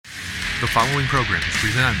The following program is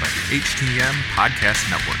presented by the HTM Podcast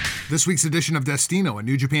Network. This week's edition of Destino, a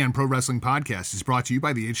New Japan Pro Wrestling podcast, is brought to you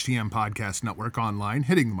by the HTM Podcast Network online,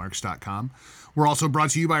 hittingthemarks.com. We're also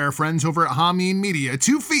brought to you by our friends over at Hameen Media.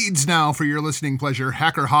 Two feeds now for your listening pleasure,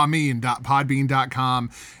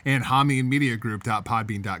 hackerhameen.podbean.com and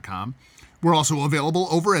hameenmediagroup.podbean.com. We're also available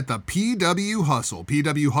over at the PW Hustle,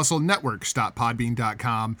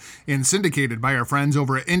 pwhustlenetworks.podbean.com, and syndicated by our friends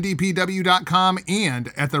over at ndpw.com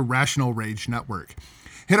and at the Rational Rage Network.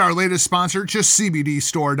 Hit our latest sponsor,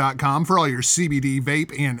 justcbdstore.com, for all your CBD,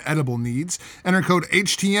 vape, and edible needs. Enter code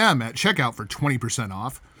HTM at checkout for 20%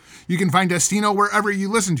 off. You can find Destino wherever you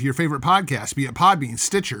listen to your favorite podcasts, be it Podbean,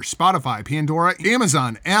 Stitcher, Spotify, Pandora,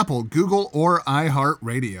 Amazon, Apple, Google, or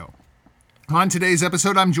iHeartRadio. On today's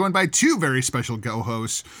episode, I'm joined by two very special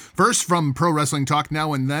co-hosts. First, from Pro Wrestling Talk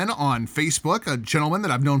Now and Then on Facebook, a gentleman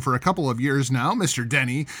that I've known for a couple of years now, Mr.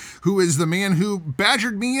 Denny, who is the man who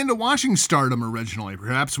badgered me into watching Stardom originally.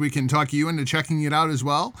 Perhaps we can talk you into checking it out as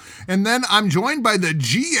well. And then I'm joined by the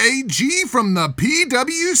GAG from the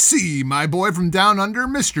PWC, my boy from Down Under,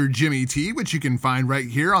 Mr. Jimmy T, which you can find right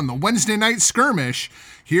here on the Wednesday Night Skirmish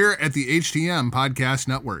here at the HTM Podcast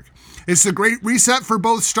Network. It's the great reset for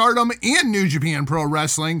both Stardom and New Japan Pro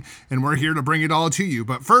Wrestling, and we're here to bring it all to you.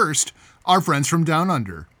 But first, our friends from Down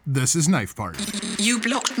Under. This is Knife Party. You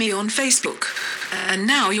blocked me on Facebook, and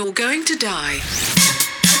now you're going to die.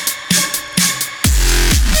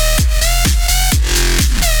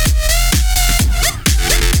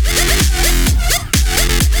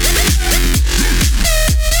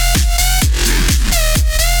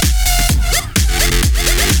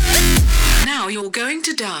 Now you're going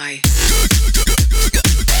to die.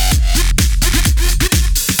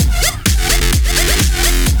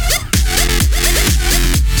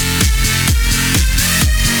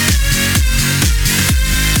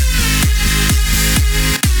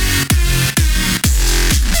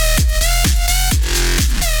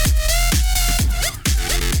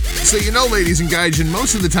 So, you know, ladies and guys, and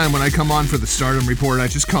most of the time when I come on for the Stardom Report, I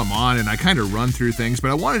just come on and I kind of run through things, but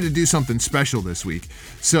I wanted to do something special this week.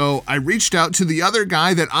 So I reached out to the other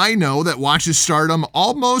guy that I know that watches Stardom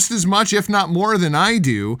almost as much, if not more than I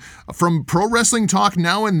do, from Pro Wrestling Talk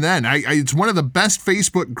Now and Then. It's one of the best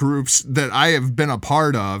Facebook groups that I have been a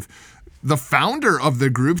part of. The founder of the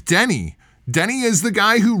group, Denny. Denny is the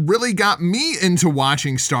guy who really got me into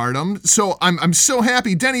watching Stardom, so I'm so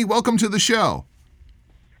happy. Denny, welcome to the show.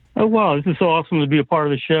 Oh, wow. This is so awesome to be a part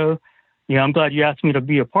of the show. Yeah, I'm glad you asked me to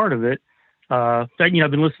be a part of it. I've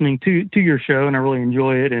been listening to your show, and I really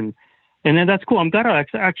enjoy it. And then that's cool. I'm glad I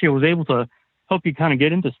actually was able to help you kind of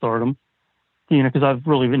get into Stardom, because I've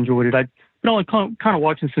really enjoyed it. I've been only kind of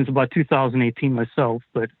watching since about 2018 myself,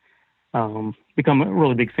 but become a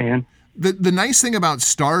really big fan. The nice thing about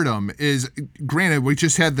Stardom is, granted, we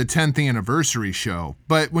just had the 10th anniversary show,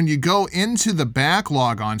 but when you go into the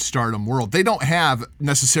backlog on Stardom World, they don't have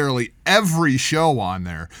necessarily every show on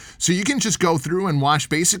there. So you can just go through and watch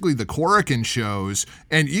basically the Korakuen shows,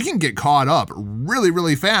 and you can get caught up really,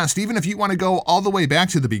 really fast, even if you want to go all the way back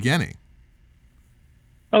to the beginning.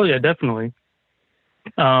 Oh, yeah, definitely.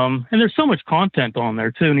 And there's so much content on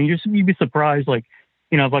there, too. And you'd be surprised, I've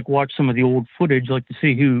watched some of the old footage, to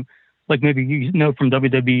see who, maybe from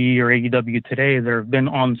WWE or AEW today that have been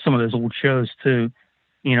on some of those old shows too,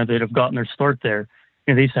 that have gotten their start there.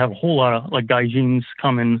 They used to have a whole lot of gaijins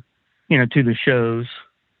coming, to the shows,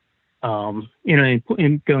 and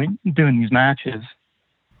doing these matches.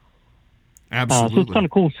 Absolutely. So it's kind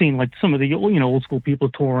of cool seeing some of the old school people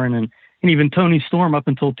touring, and even Toni Storm up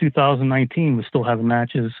until 2019 was still having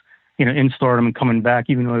matches, in Stardom and coming back,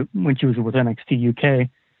 even when she was with NXT UK.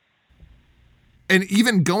 And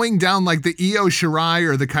even going down the Io Shirai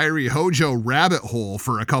or the Kairi Hojo rabbit hole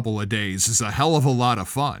for a couple of days is a hell of a lot of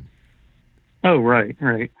fun. Oh, right.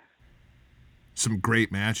 Some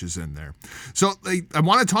great matches in there. So I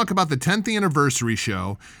want to talk about the 10th anniversary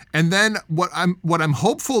show, and then what I'm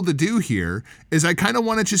hopeful to do here is I kind of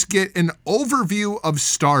want to just get an overview of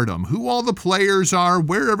Stardom, who all the players are,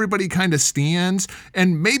 where everybody kind of stands,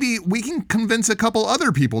 and maybe we can convince a couple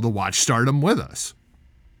other people to watch Stardom with us.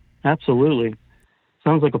 Absolutely.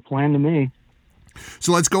 Sounds like a plan to me.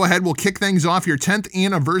 So let's go ahead. We'll kick things off. Your 10th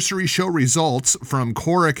anniversary show results from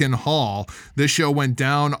Korakuen Hall. This show went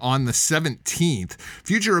down on the 17th.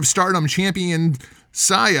 Future of Stardom champion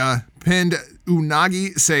Saya pinned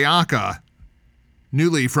Unagi Sayaka.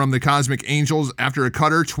 Newly from the Cosmic Angels after a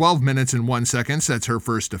cutter, 12 minutes and 1 second. That's her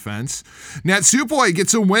first defense. Natsupoi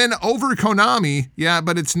gets a win over Konami. Yeah,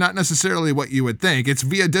 but it's not necessarily what you would think. It's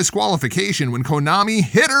via disqualification when Konami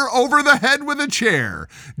hit her over the head with a chair.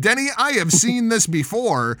 Denny, I have seen this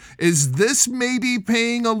before. Is this maybe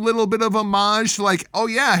paying a little bit of homage to like, oh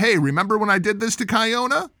yeah, hey, remember when I did this to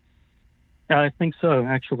Kayona? I think so,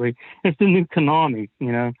 actually. It's the new Konami,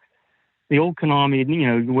 you know. The old Konami, you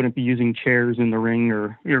know, you wouldn't be using chairs in the ring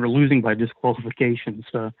or you're losing by disqualification.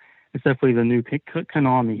 So it's definitely the new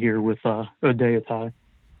Konami here with Odeatai.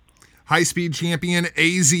 High-speed champion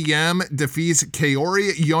AZM defeats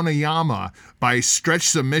Kaori Yonayama by stretch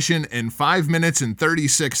submission in 5 minutes and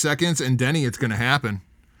 36 seconds. And Denny, it's going to happen.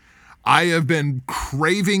 I have been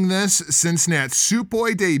craving this since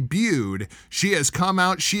Natsupoi debuted. She has come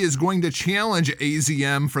out. She is going to challenge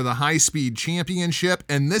AZM for the high-speed championship,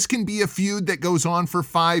 and this can be a feud that goes on for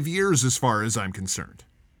 5 years as far as I'm concerned.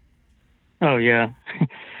 Oh, yeah.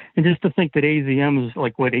 And just to think that AZM is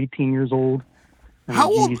like, 18 years old?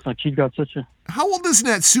 How old? Like she's got such a... How old is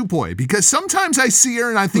Natsupoi? Because sometimes I see her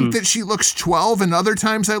and I think that she looks 12, and other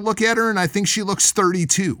times I look at her and I think she looks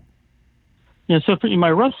 32. Yeah, so in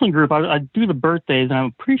my wrestling group, I do the birthdays, and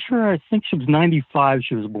I'm pretty sure I think she was 95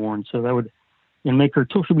 she was born, so that would make her,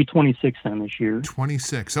 she'll be 26 then this year.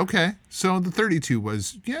 26, okay. So the 32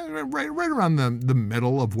 was, right around the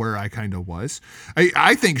middle of where I kind of was.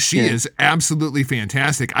 I think she is absolutely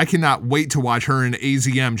fantastic. I cannot wait to watch her and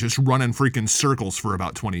AZM just running freaking circles for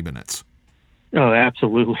about 20 minutes. Oh,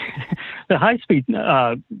 absolutely. The high-speed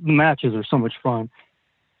matches are so much fun.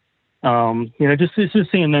 Just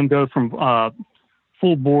seeing them go from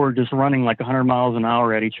full board, just running like 100 miles an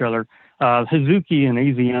hour at each other. Hazuki and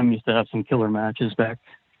AZM used to have some killer matches back,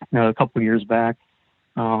 a couple of years back.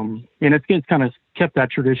 And it's kind of kept that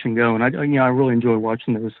tradition going. I really enjoy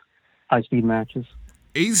watching those high-speed matches.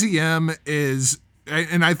 AZM is,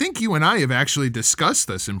 and I think you and I have actually discussed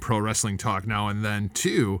this in Pro Wrestling Talk now and then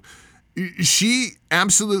too. She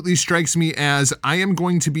absolutely strikes me as I am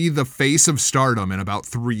going to be the face of Stardom in about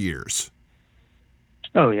 3 years.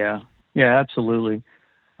 Oh, yeah. Yeah, absolutely.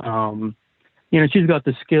 She's got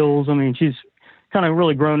the skills. I mean, she's kind of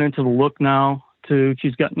really grown into the look now, too.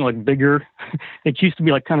 She's gotten, bigger. It used to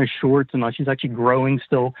be, kind of short, and she's actually growing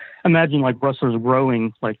still. Imagine, wrestlers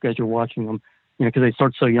growing, as you're watching them, because they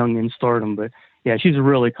start so young in Stardom. But, yeah, she's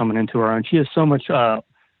really coming into her own. She has so much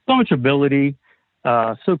ability.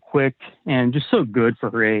 So quick and just so good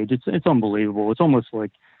for her age. It's unbelievable. It's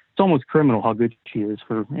almost criminal how good she is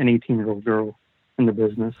for an 18-year-old girl in the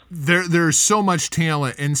business. There's so much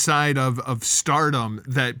talent inside of Stardom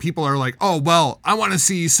that people are like, oh, well, I want to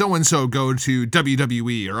see so-and-so go to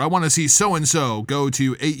WWE, or I want to see so-and-so go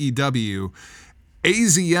to AEW.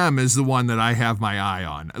 AZM is the one that I have my eye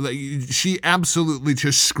on. She absolutely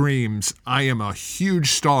just screams, I am a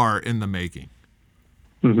huge star in the making.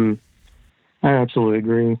 Mm-hmm. I absolutely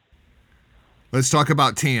agree. Let's talk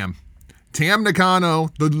about Tam. Tam Nakano,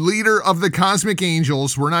 the leader of the Cosmic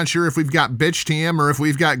Angels. We're not sure if we've got bitch Tam or if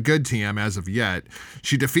we've got good Tam as of yet.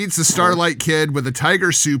 She defeats the Starlight Kid with a tiger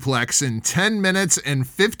suplex in 10 minutes and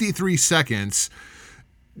 53 seconds.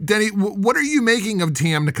 Denny, what are you making of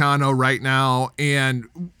Tam Nakano right now? And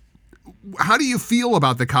how do you feel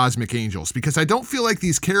about the Cosmic Angels? Because I don't feel like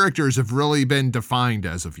these characters have really been defined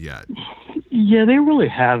as of yet. Yeah, they really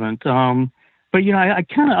haven't. But,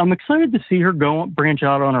 I'm excited to see her branch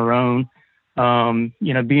out on her own,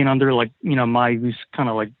 being under, Mayu's kind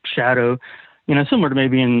of shadow, similar to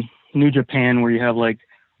maybe in New Japan where you have,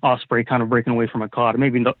 Ospreay kind of breaking away from Okada,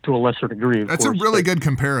 maybe to a lesser degree, of That's course. A really good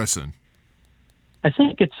comparison. I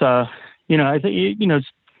think it's, it's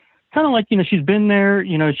kind of she's been there,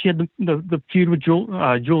 she had the feud with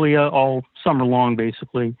Julia all summer long,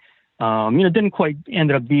 basically. Didn't quite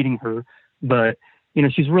end up beating her, but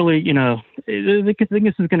she's really, I think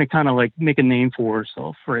this is going to kind of make a name for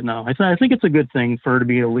herself right now. I think it's a good thing for her to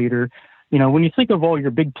be a leader. When you think of all your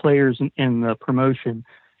big players in the promotion,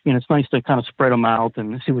 it's nice to kind of spread them out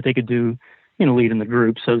and see what they could do, leading the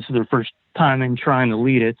group. So this is their first time in trying to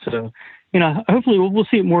lead it. So, hopefully we'll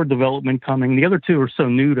see more development coming. The other two are so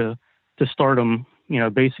new to Stardom,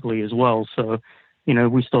 basically as well. So,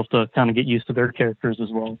 we still have to kind of get used to their characters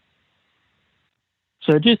as well.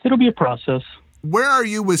 So it'll be a process. Where are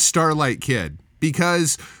you with Starlight Kid?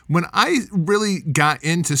 Because when I really got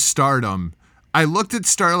into Stardom, I looked at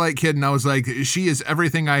Starlight Kid and I was like, she is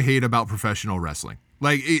everything I hate about professional wrestling.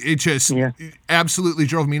 It just absolutely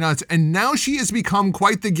drove me nuts. And now she has become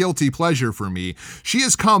quite the guilty pleasure for me. She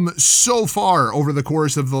has come so far over the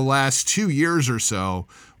course of the last 2 years or so.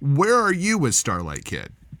 Where are you with Starlight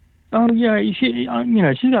Kid? Oh yeah, she's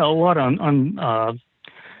got a lot on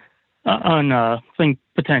thing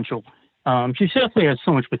potential. She definitely has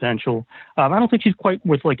so much potential. I don't think she's quite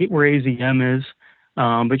with like where AZM is,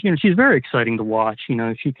 but she's very exciting to watch.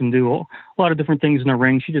 She can do a lot of different things in the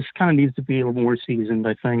ring. She just kind of needs to be a little more seasoned,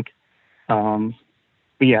 I think.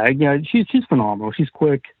 But yeah, she's phenomenal. She's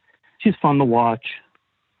quick. She's fun to watch.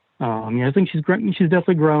 I think she's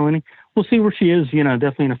definitely growing. We'll see where she is.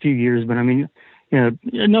 Definitely in a few years. But I mean,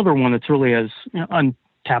 another one that's really has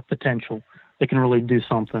untapped potential. That can really do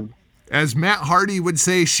something. As Matt Hardy would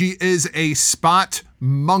say, she is a spot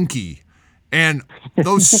monkey. And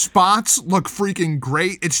those spots look freaking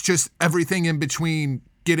great. It's just everything in between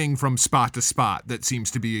getting from spot to spot that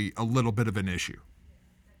seems to be a little bit of an issue.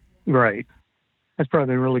 Right. That's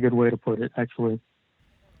probably a really good way to put it, actually.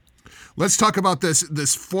 Let's talk about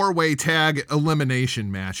this four-way tag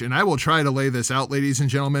elimination match. And I will try to lay this out, ladies and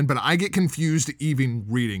gentlemen, but I get confused even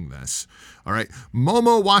reading this. All right.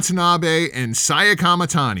 Momo Watanabe and Saya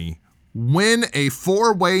Kamitani win a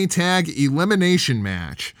four-way tag elimination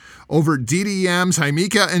match over DDM's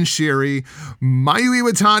Himeka and Shiri, Mayu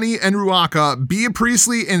Iwatani and Ruaka, Bea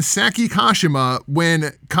Priestley and Saki Kashima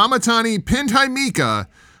when Kamitani pinned Himeka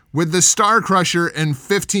with the Star Crusher in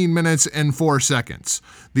 15 minutes and 4 seconds.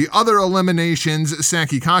 The other eliminations,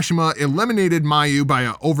 Saki Kashima eliminated Mayu by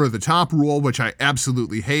an over-the-top rule, which I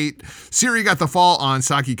absolutely hate. Shiri got the fall on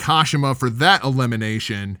Saki Kashima for that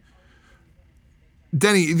elimination.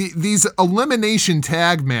 Denny, these elimination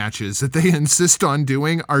tag matches that they insist on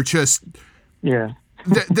doing are just... Yeah.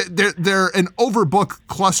 they're an overbooked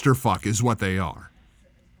clusterfuck is what they are.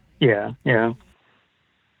 Yeah. Yeah,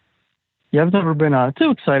 I've never been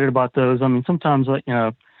too excited about those. I mean, sometimes, I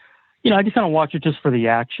just kind of watch it just for the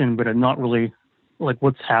action, but I'm not really like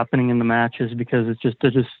what's happening in the matches because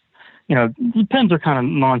the pins are kind of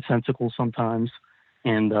nonsensical sometimes.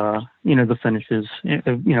 And, the finishes,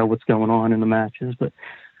 what's going on in the matches. But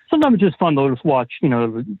sometimes it's just fun to just watch,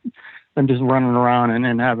 them just running around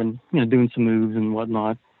and having, doing some moves and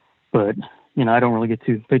whatnot. But, I don't really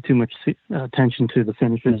pay too much attention to the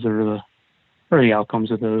finishes or the outcomes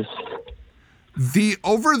of those. The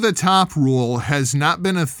over-the-top rule has not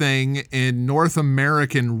been a thing in North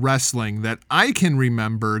American wrestling that I can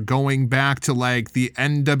remember going back to like the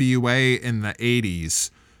NWA in the 80s.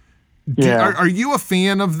 Yeah. Are you a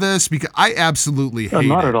fan of this? Because I absolutely hate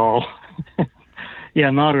not it. At all. Yeah,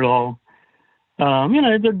 not at all. There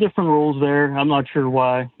are different rules there. I'm not sure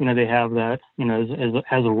why, they have that,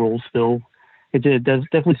 as a rule still. It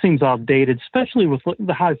definitely seems outdated, especially with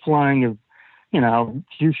the high flying of,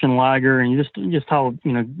 Jushin Liger and just how,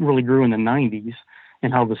 really grew in the 90s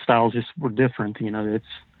and how the styles just were different.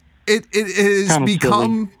 It has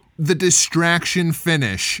become silly. The distraction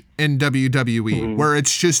finish in WWE where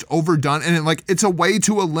it's just overdone and it's a way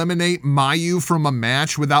to eliminate Mayu from a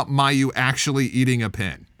match without Mayu actually eating a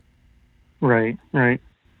pin. Right.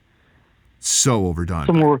 So overdone.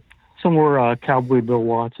 Some more Cowboy Bill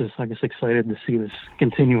Watts is, I guess, excited to see this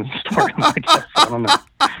continuing stardom, I guess. I don't know.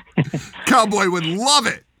 Cowboy would love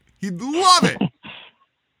it. He'd love it.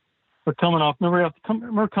 We're coming off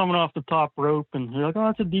the top rope, and you're like, "Oh,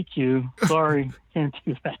 that's a DQ. Sorry, can't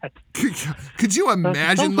do that." Could you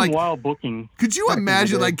imagine wild booking? Could you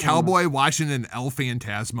imagine Cowboy watching an El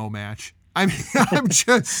Phantasmo match? I mean, I'm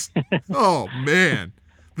just, oh man,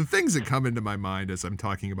 the things that come into my mind as I'm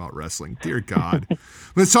talking about wrestling. Dear God,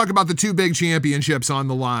 let's talk about the two big championships on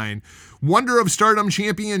the line. Wonder of Stardom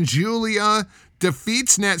champion Giulia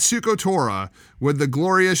defeats Natsuko Tora with the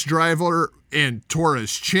Glorious Driver and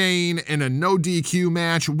Tora's Chain in a no DQ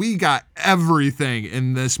match. We got everything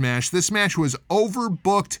in this match. This match was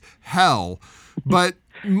overbooked hell. But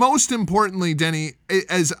most importantly, Denny,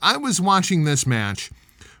 as I was watching this match,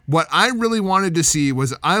 what I really wanted to see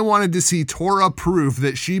was I wanted to see Tora prove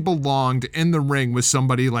that she belonged in the ring with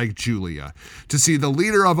somebody like Giulia. To see the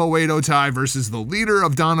leader of Oedo Tai versus the leader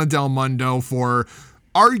of Donna Del Mundo for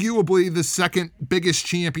arguably the second biggest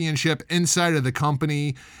championship inside of the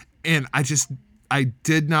company. And I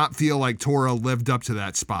did not feel like Tora lived up to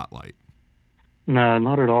that spotlight. No,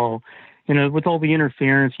 not at all. With all the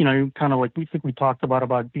interference, kind of like we talked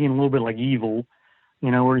about being a little bit like Evil,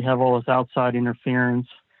 where you have all this outside interference.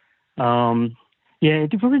 It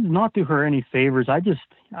really did not do her any favors. I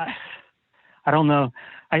don't know.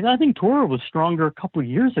 I think Tora was stronger a couple of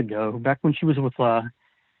years ago, back when she was with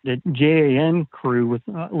the JAN crew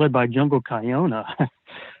led by Jungle Kyona.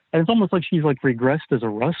 And it's almost like she's regressed as a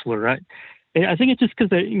wrestler. I think it's just because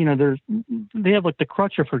they have the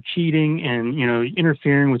crutch of her cheating and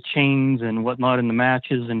interfering with chains and whatnot in the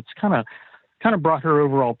matches, and it's kind of brought her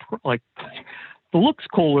overall the looks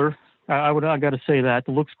cooler. I got to say that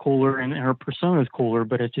the looks cooler and her persona is cooler,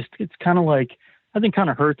 but it's kind of like, I think kind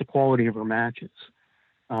of hurt the quality of her matches.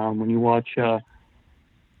 When you watch,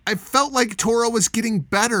 I felt like Toro was getting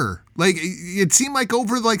better. Like it seemed like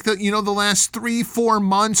over like the last 3-4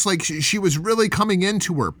 months, like she was really coming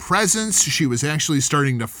into her presence. She was actually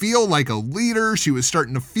starting to feel like a leader. She was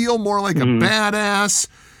starting to feel more like a badass.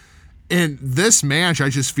 In this match, I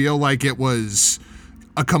just feel like it was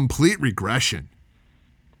a complete regression.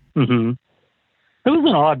 Mm-hmm. It was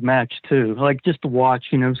an odd match too. Like just to watch,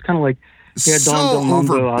 it was kind of like So Don Del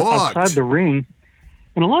Mundo overbooked. outside the ring.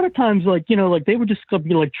 And a lot of times, like they would just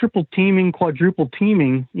be like triple teaming, quadruple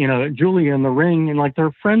teaming, Julia in the ring, and like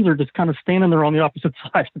their friends are just kind of standing there on the opposite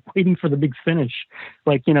side, waiting for the big finish.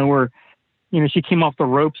 Like, where, she came off the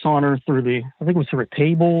ropes on her through I think it was through a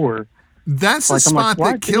table or. That's the like, spot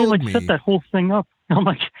why that did killed they me. set that whole thing up? I'm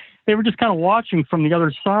like, they were just kind of watching from the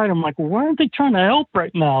other side. I'm like, well, why aren't they trying to help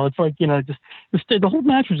right now? It's like, the whole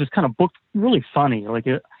match was just kind of booked really funny. Like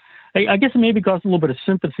I guess it maybe got a little bit of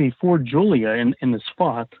sympathy for Julia in the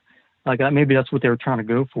spot. Like maybe that's what they were trying to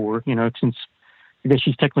go for, since I guess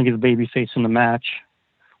she's technically the baby face in the match,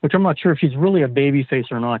 which I'm not sure if she's really a baby face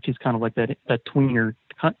or not. She's kind of like that tweener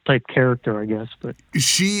type character, I guess. But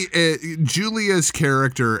Julia's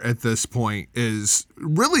character at this point is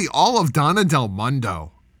really all of Donna Del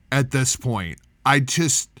Mundo at this point. I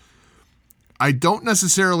don't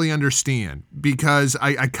necessarily understand because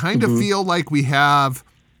I kind of feel like we have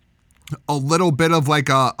a little bit of like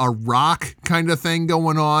a Rock kind of thing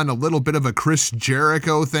going on, a little bit of a Chris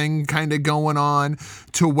Jericho thing kind of going on,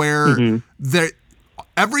 to where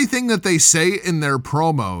everything that they say in their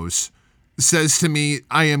promos says to me,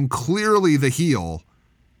 I am clearly the heel,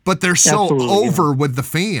 but they're so over with the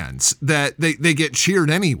fans that they get cheered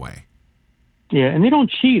anyway. Yeah, and they don't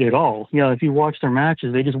cheat at all. If you watch their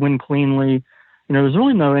matches, they just win cleanly. There's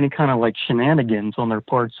really no any kind of like shenanigans on their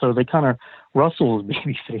part, so they kind of wrestle as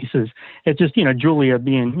baby faces. It's just, Julia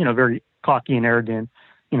being, very cocky and arrogant,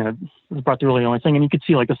 is about the really only thing. And you could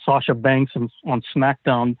see like a Sasha Banks on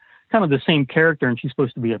SmackDown, kind of the same character, and she's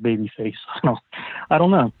supposed to be a baby face. I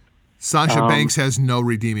don't know. Sasha Banks has no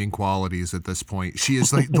redeeming qualities at this point. She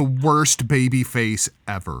is like the worst baby face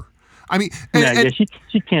ever. I mean,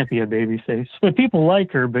 she can't be a baby face, but people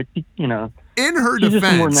like her, but in her defense, just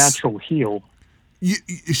a more natural heel.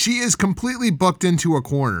 She is completely booked into a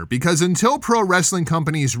corner because until pro wrestling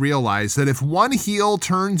companies realize that if one heel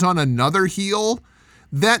turns on another heel,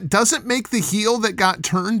 that doesn't make the heel that got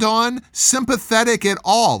turned on sympathetic at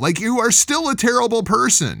all. Like, you are still a terrible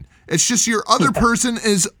person. It's just your other person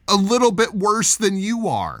is a little bit worse than you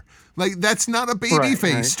are. Like, that's not a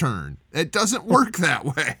babyface turn. It doesn't work that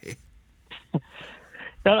way.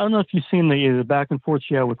 I don't know if you've seen the back and forth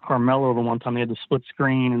she had with Carmelo the one time. They had the split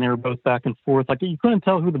screen and they were both back and forth. Like, you couldn't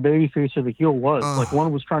tell who the babyface or the heel was. Like,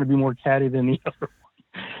 one was trying to be more catty than the other one.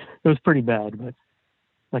 It was pretty bad. But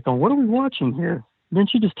like, what are we watching here?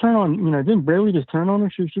 Didn't she just turn on? Didn't Bayley just turn on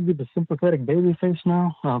her? She should be the sympathetic babyface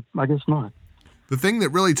now. I guess not. The thing that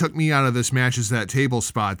really took me out of this match is that table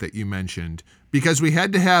spot that you mentioned, because we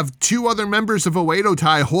had to have two other members of Oedo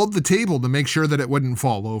Tai hold the table to make sure that it wouldn't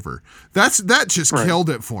fall over. That just killed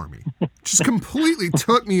it for me. Just completely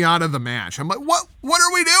took me out of the match. I'm like, what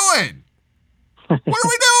are we doing? What are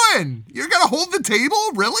we doing? You're going to hold the table?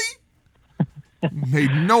 Really?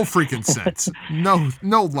 Made no freaking sense.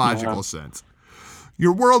 No logical sense.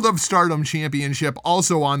 Your World of Stardom Championship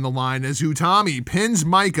also on the line as Utami pins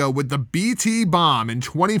Micah with the BT Bomb in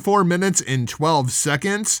 24 minutes and 12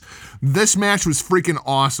 seconds. This match was freaking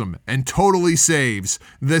awesome and totally saves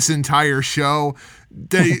this entire show.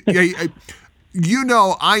 I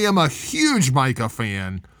am a huge Micah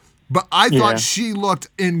fan, but I thought she looked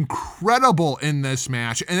incredible in this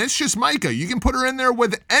match. And it's just Micah. You can put her in there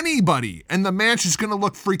with anybody, and the match is going to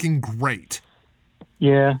look freaking great.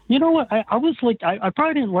 Yeah, you know what? I was like, I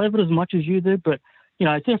probably didn't love it as much as you did, but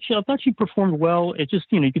I thought she performed well. It just,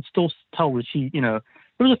 you could still tell that she, there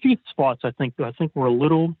was a few spots I think were a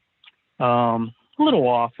little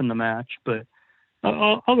off in the match, but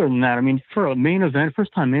other than that, I mean, for a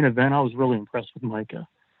first time main event, I was really impressed with Micah,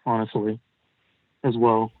 honestly, as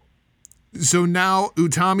well. So now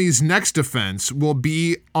Utami's next defense will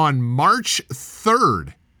be on March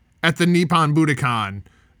 3rd at the Nippon Budokan.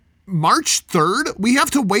 March 3rd? We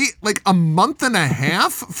have to wait like a month and a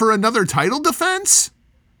half for another title defense?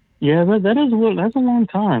 Yeah, that's a long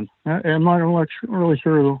time. I'm not really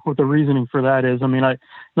sure what the reasoning for that is. I mean,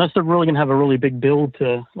 unless they're really going to have a really big build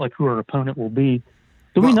to like who our opponent will be.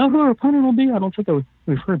 Do we know who our opponent will be? I don't think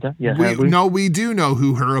we've heard that yet. No, we do know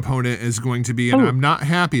who her opponent is going to be, and I'm not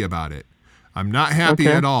happy about it. I'm not happy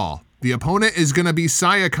at all. The opponent is going to be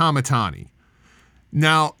Saya Kamatani.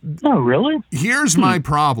 Now, Oh, really? here's my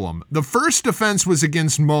problem. The first defense was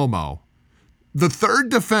against Momo. The third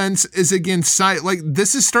defense is against Saya. Like,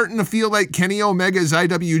 this is starting to feel like Kenny Omega's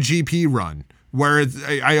IWGP run, where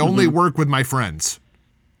I only work with my friends.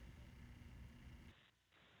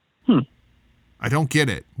 I don't get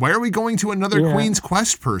it. Why are we going to another Yeah. Queen's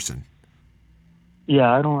Quest person?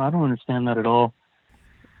 Yeah, I don't understand that at all.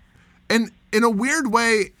 And in a weird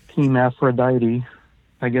way, Team Aphrodite,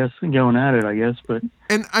 I guess, going at it, I guess, but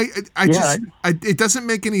and it doesn't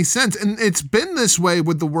make any sense. And it's been this way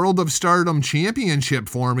with the World of Stardom Championship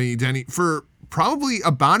for me, Denny, for probably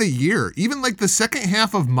about a year. Even like the second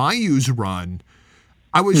half of Mayu's run,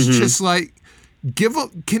 I was just like, can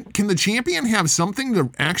the champion have something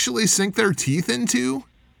to actually sink their teeth into?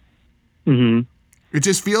 It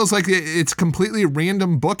just feels like it's completely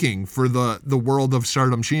random booking for the World of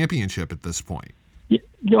Stardom Championship at this point.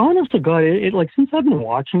 Yeah, honest to God, it like since I've been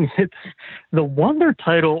watching it, the Wonder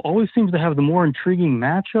title always seems to have the more intriguing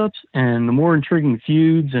matchups and the more intriguing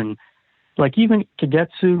feuds, and like even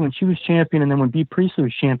Kagetsu when she was champion, and then when Bea Priestley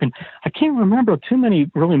was champion, I can't remember too many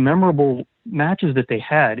really memorable matches that they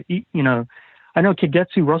had. You know, I know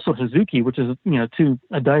Kagetsu wrestled Hazuki, which is two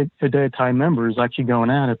Adaitai members actually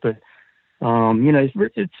going at it, but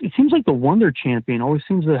it seems like the Wonder champion always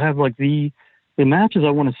seems to have like the matches I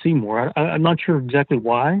want to see more. I'm not sure exactly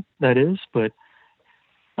why that is, but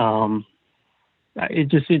it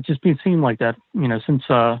just been seemed like that, since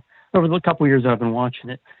over the couple of years I've been watching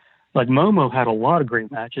it. Like Momo had a lot of great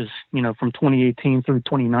matches, from 2018 through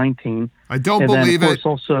 2019. I don't and believe then, of it.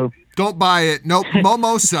 course, also, don't buy it. Nope,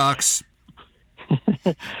 Momo sucks.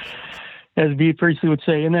 as Bea Priestley would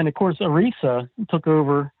say. And then, of course, Arisa took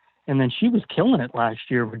over, and then she was killing it last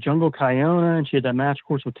year with Jungle Kyona, and she had that match, of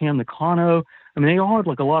course, with Tam Nakano. I mean, they all had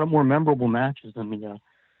like a lot of more memorable matches than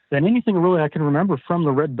anything really I can remember from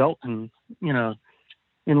the red belt, and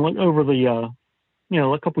over the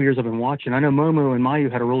a couple of years I've been watching. I know Momo and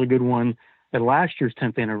Mayu had a really good one at last year's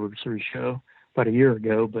 10th anniversary show about a year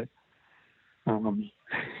ago, but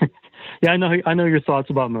yeah, I know your thoughts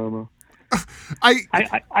about Momo. I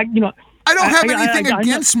don't have anything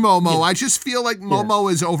against Momo. Yeah. I just feel like Momo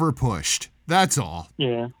is overpushed. That's all.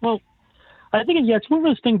 Yeah. Well, I think it's one of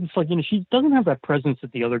those things. It's like, she doesn't have that presence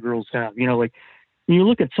that the other girls have. Like when you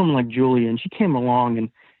look at someone like Julia, and she came along, and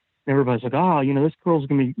everybody's like, this girl's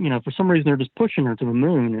gonna be, for some reason they're just pushing her to the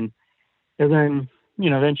moon, and then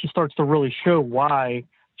then she starts to really show why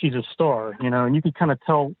she's a star. And you can kind of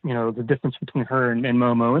tell the difference between her and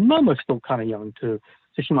Momo. And Momo's still kind of young too,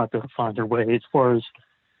 so she might be able to find her way as far as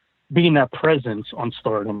being that presence on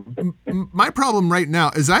Stardom. My problem right now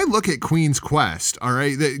is I look at Queen's Quest, all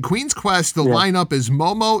right? The Queen's Quest, the lineup is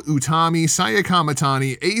Momo, Utami, Saya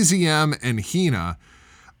Kamatani, AZM, and Hina.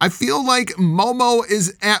 I feel like Momo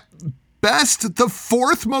is at best the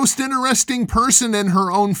fourth most interesting person in her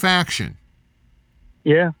own faction.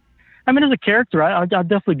 Yeah. I mean, as a character, I'll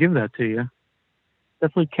definitely give that to you.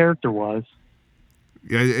 Definitely character-wise.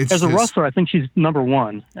 Yeah, as a wrestler, I think she's number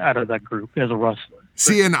one out of that group as a wrestler.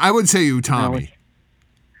 See, and I would say Utami.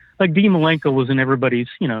 Like Dean Malenko wasn't everybody's,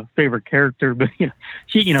 favorite character, but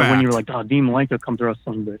she, when you're like, Dean Malenko comes to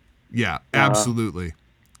wrestling, but yeah, absolutely,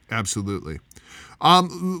 absolutely.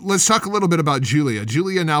 Let's talk a little bit about Julia.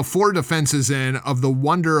 Julia now 4 defenses in of the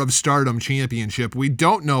Wonder of Stardom Championship. We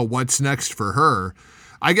don't know what's next for her.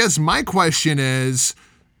 I guess my question is,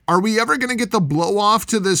 are we ever going to get the blow off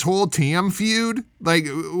to this whole Tam feud? Like,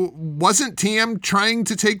 wasn't Tam trying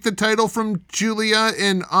to take the title from Julia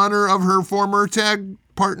in honor of her former tag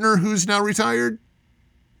partner who's now retired?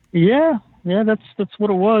 Yeah, that's what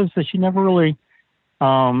it was. That she never really,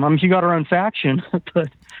 she got her own faction, but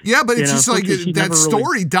yeah, but it's just like that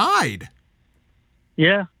story died.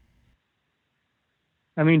 Yeah.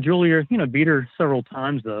 I mean, Julia, beat her several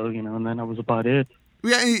times though, and then that was about it.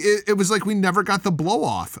 Yeah, it was like we never got the blow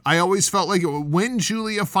off. I always felt like when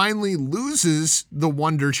Julia finally loses the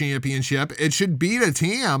Wonder Championship, it should be to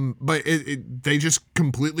Tam, but they just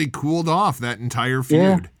completely cooled off that entire feud.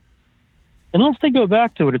 Yeah. Unless they go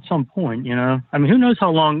back to it at some point, I mean, who knows how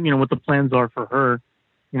long, what the plans are for her.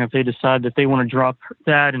 If they decide that they want to drop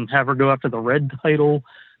that and have her go after the red title,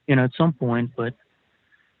 at some point. But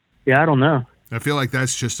yeah, I don't know. I feel like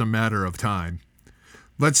that's just a matter of time.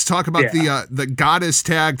 Let's talk about the Goddess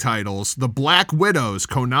tag titles. The Black Widows,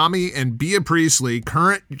 Konami and Bea Priestley,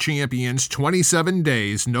 current champions, 27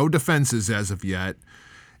 days, no defenses as of yet.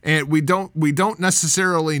 And we don't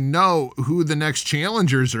necessarily know who the next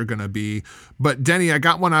challengers are going to be. But Denny, I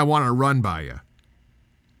got one I want to run by you.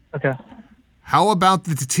 Okay. How about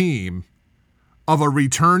the team of a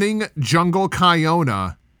returning Jungle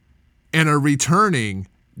Kyona and a returning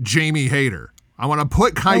Jamie Hayter. I want to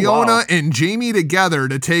put Kiona and Jamie together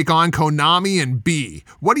to take on Konami and B.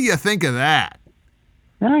 What do you think of that?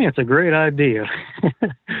 I think it's a great idea.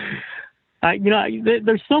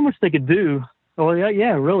 There's so much they could do. Oh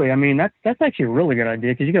yeah, really. I mean, that's actually a really good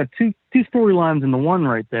idea because you got two storylines in the one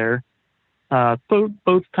right there.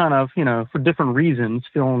 Both kind of, for different reasons,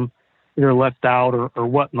 feeling either left out or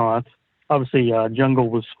whatnot. Obviously, Jungle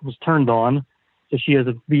was turned on, so she has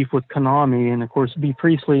a beef with Konami, and of course, B.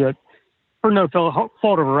 Priestley, for no fault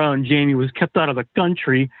of her own, Jamie was kept out of the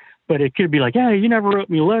country. But it could be like, hey, you never wrote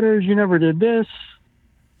me letters, you never did this.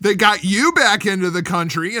 They got you back into the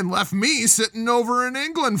country and left me sitting over in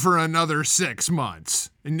England for another 6 months.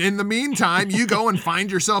 And in the meantime, you go and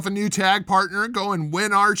find yourself a new tag partner, go and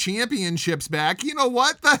win our championships back. You know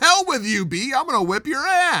what? The hell with you, B. I'm going to whip your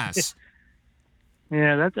ass.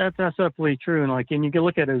 Yeah, that's definitely true. And you can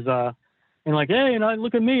look at his, and like, hey,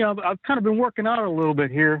 look at me. I've kind of been working out a little bit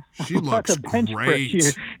here. She looks bench press great.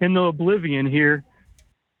 here in the oblivion here.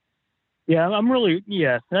 Yeah, I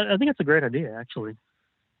think it's a great idea, actually.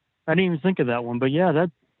 I didn't even think of that one, but yeah,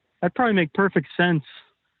 that'd probably make perfect sense.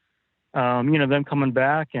 Them coming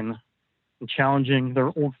back and challenging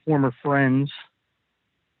their old former friends.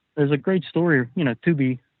 There's a great story, to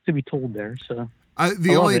be told there. So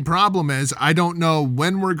the only problem is I don't know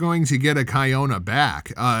when we're going to get a Kiona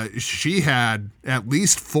back. She had at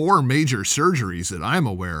least 4 major surgeries that I'm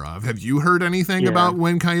aware of. Have you heard anything about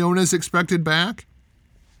when Kiona's expected back?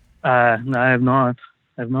 No, I have not.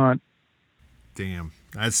 Damn.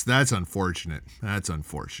 That's unfortunate. That's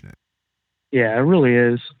unfortunate. Yeah, it really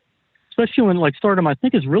is. Especially when Stardom, I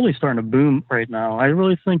think, is really starting to boom right now. I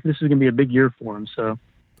really think this is going to be a big year for him. So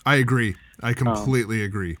I agree. I completely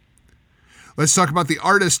agree. Let's talk about the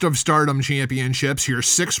Artist of Stardom Championships. Your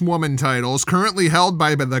 6-woman titles, currently held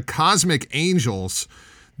by the Cosmic Angels.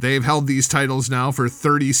 They've held these titles now for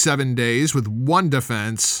 37 days with 1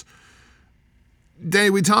 defense. Danny,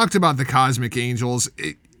 we talked about the Cosmic Angels.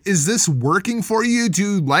 Is this working for you? Do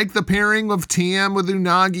you like the pairing of Tam with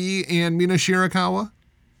Unagi and Mina Shirakawa?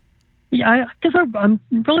 Yeah, I guess I'm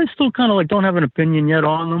really still kind of don't have an opinion yet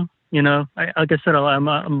on them. Like I said,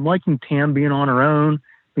 I'm liking Tam being on her own,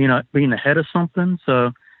 being ahead of something.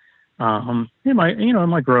 So it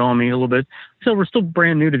might grow on me a little bit. So we're still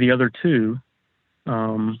brand new to the other 2,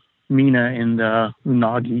 Mina and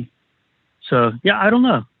Unagi. So yeah, I don't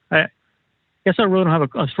know. I guess I really don't have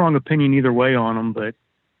a strong opinion either way on them, but.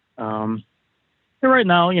 Right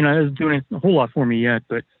now, it's doing a whole lot for me yet,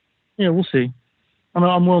 but yeah, we'll see.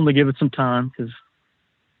 I'm willing to give it some time because,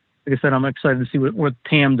 like I said, I'm excited to see what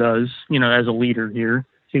Tam does, as a leader here,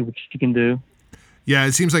 see what she can do. Yeah,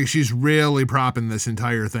 it seems like she's really propping this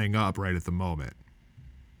entire thing up right at the moment.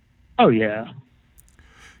 Oh, yeah.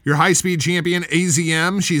 Your high-speed champion,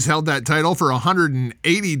 AZM, she's held that title for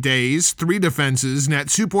 180 days, 3 defenses.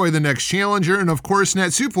 Natsupoi, the next challenger, and of course,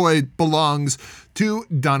 Natsupoi belongs to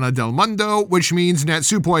Donna Del Mundo, which means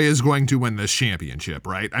Natsupoi is going to win this championship,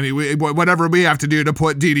 right? I mean, whatever we have to do to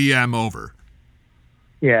put DDM over.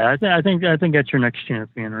 Yeah, I think that's your next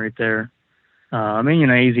champion right there.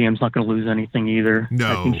 AZM's not going to lose anything either.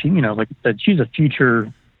 No. I think she, like I said, she's a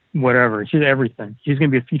future whatever. She's everything. She's going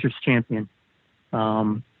to be a future champion.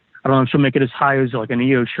 I don't know if she'll make it as high as an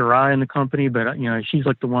Io Shirai in the company, but she's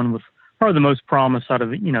the one with probably the most promise out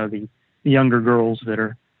of the younger girls that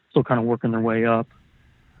are still kind of working their way up.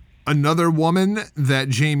 Another woman that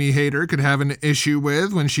Jamie Hayter could have an issue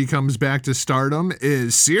with when she comes back to Stardom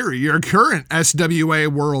is Syuri, your current SWA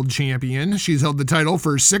World Champion. She's held the title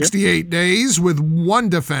for 68 days with 1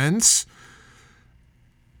 defense.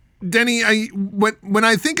 Denny, when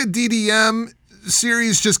I think of DDM,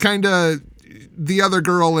 Syuri's just kind of the other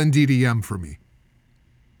girl in DDM for me.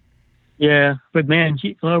 Yeah, but man,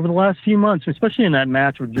 over the last few months, especially in that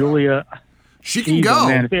match with Julia, she can go.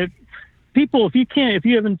 Man, if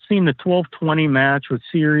you haven't seen the 12-20 match with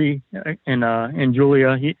Syuri and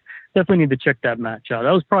Julia, you definitely need to check that match out.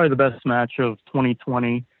 That was probably the best match of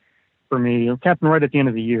 2020 for me. It happened right at the end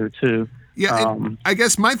of the year too. Yeah, I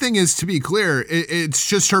guess my thing is, to be clear, it's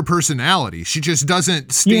just her personality. She just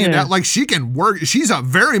doesn't stand out. Like, she can work. She's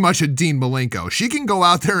very much a Dean Malenko. She can go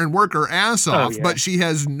out there and work her ass off, but she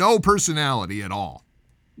has no personality at all.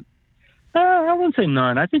 I wouldn't say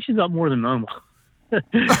none. I think she's got more than Momo.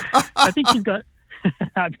 I think she's got,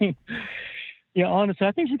 honestly,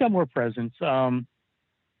 I think she's got more presence.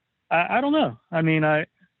 I don't know.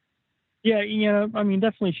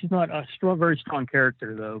 Definitely she's not a very strong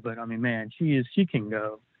character though, but man, she can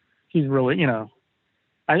go. She's really,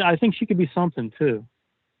 I think she could be something too.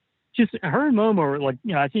 Just her and Momo are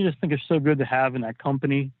I just think it's so good to have in that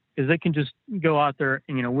company. because they can just go out there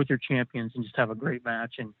and, with your champions and just have a great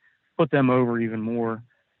match and put them over even more,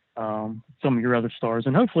 some of your other stars.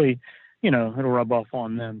 And hopefully, it'll rub off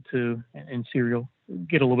on them too. And Serial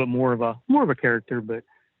get a little bit more of a character, but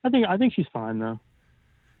I think she's fine though.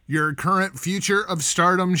 Your current Future of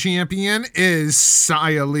Stardom champion is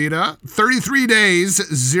Saya Lita. 33 days,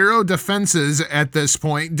 0 defenses at this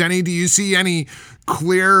point. Denny, do you see any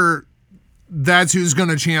clear that's who's going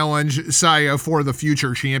to challenge Saya for the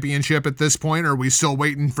Future Championship at this point, or are we still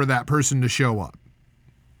waiting for that person to show up?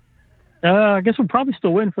 I guess we're probably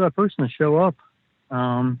still waiting for that person to show up.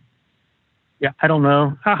 Yeah, I don't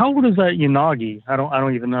know. How old is that Yanagi? I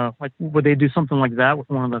don't even know. Like, would they do something like that with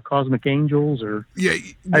one of the Cosmic Angels? Or yeah,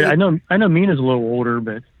 I know Mina's a little older,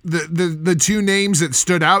 but the two names that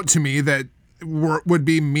stood out to me that would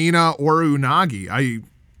be Mina or Unagi.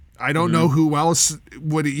 I don't know who else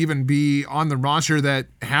would even be on the roster that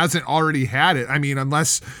hasn't already had it. I mean,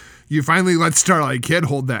 unless you finally let Starlight Kid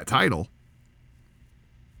hold that title.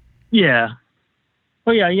 Yeah.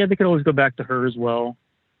 Oh yeah. They could always go back to her as well.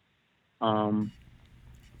 But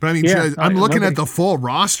I mean, I'm looking at the full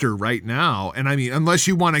roster right now, and I mean, unless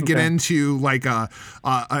you want to get into like a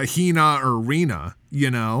Hina or Rena,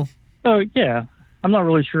 Oh yeah, I'm not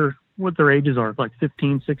really sure what their ages are, like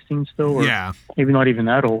 15, 16 still, or maybe not even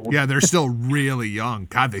that old. Yeah, they're still really young.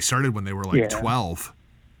 God, they started when they were like 12.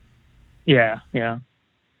 Yeah.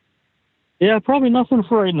 Probably nothing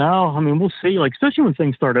for right now. I mean, we'll see. Like, especially when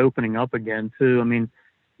things start opening up again, too. I mean,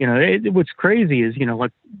 what's crazy is,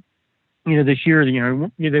 this year,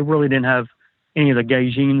 they really didn't have any of the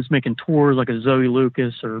Gaijins making tours like a Zoe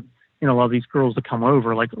Lucas or, a lot of these girls to come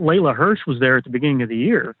over. Like Layla Hirsch was there at the beginning of the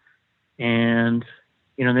year, and,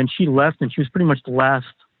 then she left, and she was pretty much the last,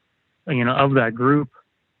 of that group,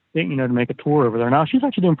 to make a tour over there. Now she's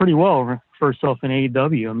actually doing pretty well for herself in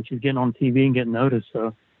AEW. I mean, she's getting on TV and getting noticed,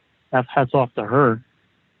 so hats off to her.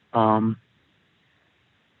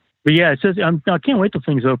 But yeah, it says I can't wait till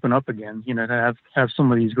things open up again. To have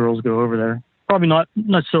some of these girls go over there. Probably not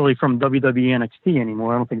necessarily from WWE NXT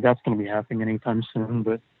anymore. I don't think that's going to be happening anytime soon.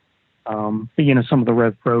 But some of the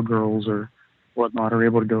Rev Pro girls or whatnot are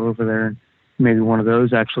able to go over there, and maybe one of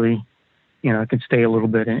those actually, can stay a little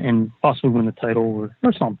bit and possibly win the title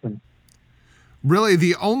or something. Really,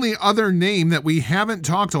 the only other name that we haven't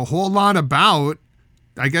talked a whole lot about,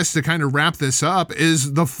 I guess to kind of wrap this up,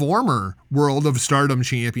 is the former World of Stardom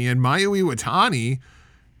champion, Mayu Iwatani.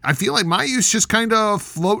 I feel like Mayu's just kind of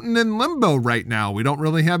floating in limbo right now. We don't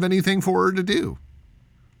really have anything for her to do.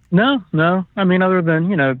 No. I mean, other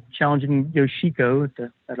than, challenging Yoshiko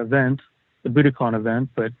at that event, the Budokan event.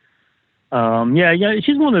 But,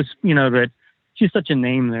 she's one of those, that she's such a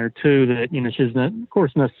name there, too, that, she doesn't, of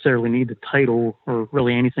course, necessarily need the title or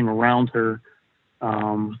really anything around her.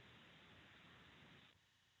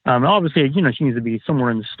 Obviously, she needs to be somewhere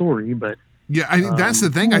in the story, but yeah, I mean, that's the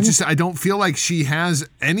thing. I don't feel like she has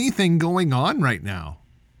anything going on right now.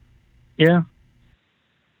 Yeah,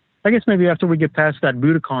 I guess maybe after we get past that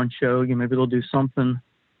Budokan show, maybe they'll do something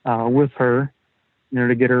with her,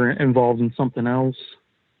 to get her involved in something else.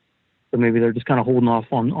 But maybe they're just kind of holding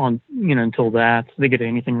off on until they get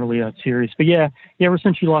anything really serious. But yeah, ever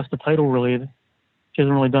since she lost the title, really, she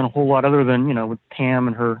hasn't really done a whole lot other than with Tam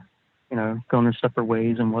and her. Going their separate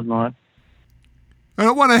ways and whatnot. I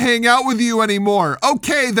don't want to hang out with you anymore.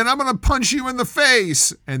 Okay, then I'm going to punch you in the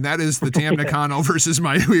face. And that is the Tam Nakano versus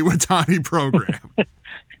Mayu Iwatani program.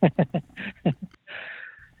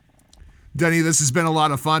 Denny, this has been a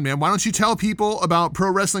lot of fun, man. Why don't you tell people about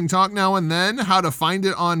Pro Wrestling Talk Now and Then, how to find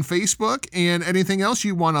it on Facebook, and anything else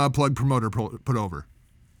you want to plug, promote, or put over?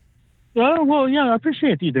 Well, yeah, I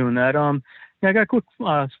appreciate you doing that. I got a quick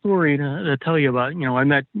story to tell you about. I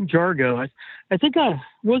met Jargo. I think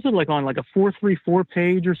was it like on like a 434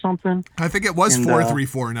 page or something? I think it was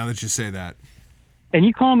 434 now that you say that. And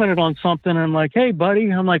you commented on something, and I'm like, hey,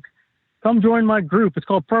 buddy. I'm like, come join my group. It's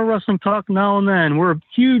called Pro Wrestling Talk Now and Then. We're a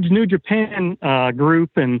huge New Japan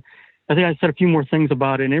group, and I think I said a few more things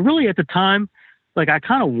about it. And it really, at the time, like I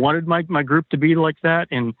kind of wanted my group to be like that,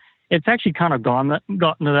 and it's actually kind of gone in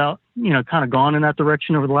that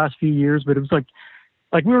direction over the last few years. But it was like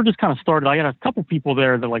we were just kind of started. I got a couple people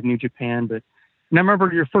there that like New Japan, and I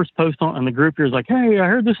remember your first post on the group. You was like, "Hey, I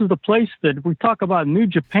heard this is the place that we talk about New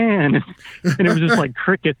Japan," and it was just like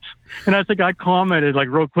crickets. And I think I commented like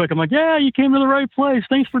real quick. I'm like, "Yeah, you came to the right place.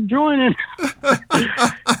 Thanks for joining."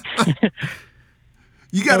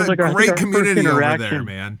 You got a great community over there,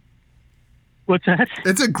 man. What's that?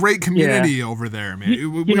 It's a great community over there,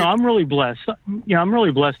 man. I'm really blessed. I'm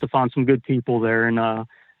really blessed to find some good people there, and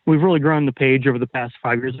we've really grown the page over the past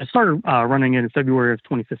 5 years. I started running it in February of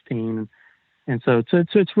 2015. And so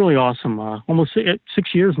it's really awesome. Almost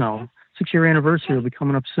 6 years now. 6-year anniversary will be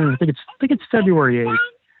coming up soon. I think it's February 8th.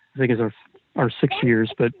 I think is our 6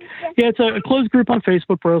 years. But yeah, it's a closed group on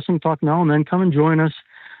Facebook, Pro Wrestling Talk Now and Then. Come and join us,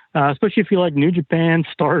 especially if you like New Japan,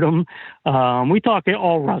 Stardom. We talk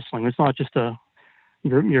all wrestling. It's not just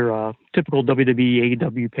your typical WWE,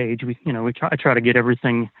 AEW page. I try to get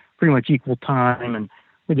everything pretty much equal time, and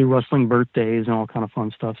we do wrestling birthdays and all kind of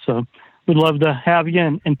fun stuff. So we'd love to have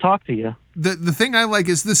you and talk to you. The thing I like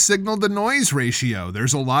is the signal to noise ratio.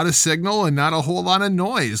 There's a lot of signal and not a whole lot of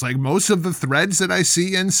noise. Like most of the threads that I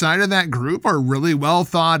see inside of that group are really well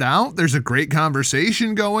thought out. There's a great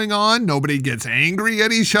conversation going on. Nobody gets angry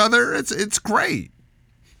at each other. It's great.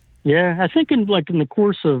 Yeah, I think in the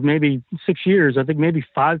course of maybe 6 years, I think maybe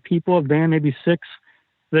 5 people have been, maybe 6,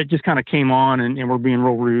 that just kind of came on and were being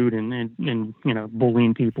real rude and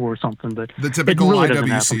bullying people or something. But the typical it really IWC. doesn't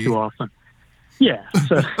happen too often. Yeah,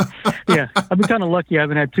 so yeah, I've been kind of lucky. I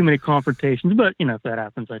haven't had too many confrontations, but if that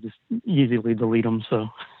happens, I just easily delete them. So,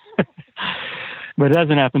 but it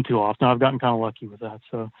doesn't happen too often. I've gotten kind of lucky with that.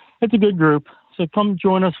 So it's a good group. So come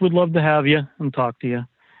join us. We'd love to have you and talk to you.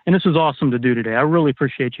 And this was awesome to do today. I really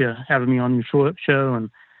appreciate you having me on your show, and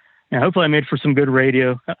hopefully I made for some good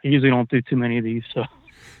radio. I usually don't do too many of these, so.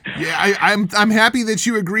 Yeah, I'm happy that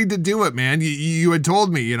you agreed to do it, man. You had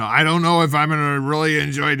told me, I don't know if I'm gonna really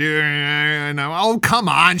enjoy doing it. And oh, come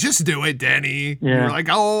on, just do it, Denny. Yeah. You're like,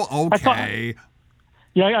 oh, okay.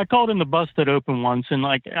 I called in the Busted Open once, and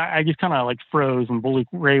I just kind of froze when Bully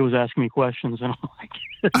Ray was asking me questions, and I'm like,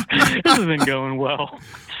 this isn't going well.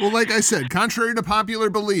 Well, like I said, contrary to popular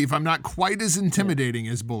belief, I'm not quite as intimidating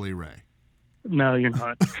as Bully Ray. No, you're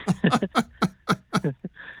not.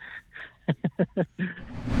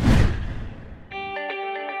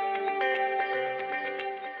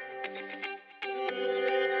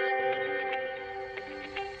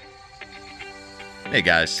 Hey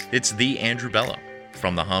guys, it's the Andrew Bello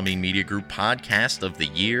from the Hameen Media Group podcast of the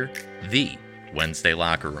year, The Wednesday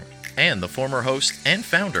Locker Room, and the former host and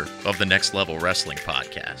founder of the Next Level Wrestling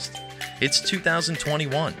podcast. It's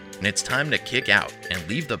 2021, and it's time to kick out and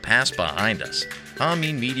leave the past behind us.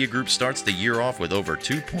 Hameen Media Group starts the year off with over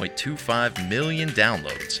 2.25 million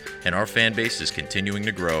downloads, and our fan base is continuing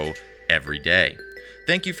to grow every day.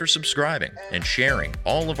 Thank you for subscribing and sharing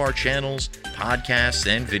all of our channels, podcasts,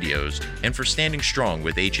 and videos, and for standing strong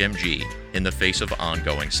with HMG in the face of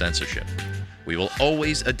ongoing censorship. We will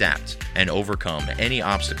always adapt and overcome any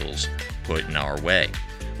obstacles put in our way.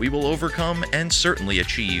 We will overcome and certainly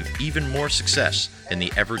achieve even more success in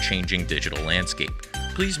the ever-changing digital landscape.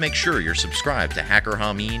 Please make sure you're subscribed to Hacker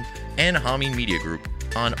Hameen and Hameen Media Group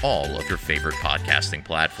on all of your favorite podcasting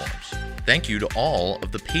platforms. Thank you to all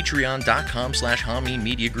of the patreon.com/Hameen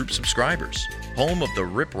Media Group subscribers, home of the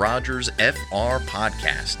Rip Rogers FR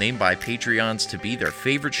podcast, named by Patreons to be their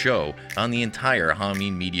favorite show on the entire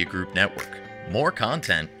Hameen Media Group network. More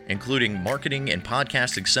content, including marketing and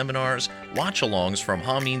podcasting seminars, watch-alongs from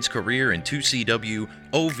Hameen's career in 2CW,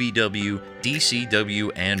 OVW,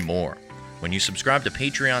 DCW, and more. When you subscribe to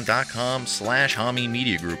patreon.com/Hameen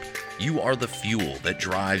Media Group, you are the fuel that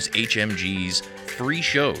drives HMG's free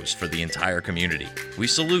shows for the entire community. We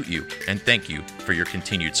salute you and thank you for your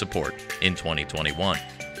continued support in 2021.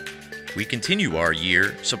 We continue our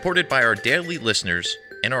year supported by our daily listeners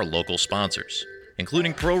and our local sponsors,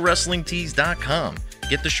 including ProWrestlingTees.com.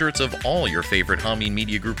 Get the shirts of all your favorite Hameen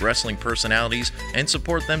Media Group wrestling personalities and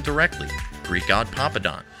support them directly. Greek God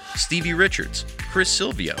Papadon, Stevie Richards, Chris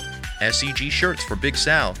Silvio, SEG shirts for Big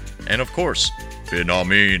Sal, and of course, Bin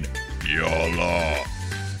Amin Yalla.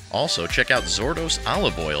 Also, check out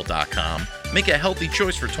ZordosOliveOil.com. Make a healthy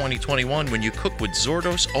choice for 2021 when you cook with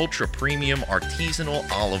Zordos Ultra Premium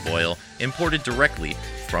Artisanal Olive Oil imported directly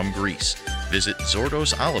from Greece. Visit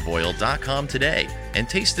ZordosOliveOil.com today and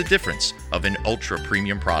taste the difference of an ultra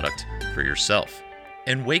premium product for yourself.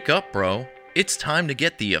 And wake up, bro. It's time to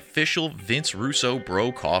get the official Vince Russo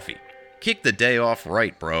Bro Coffee. Kick the day off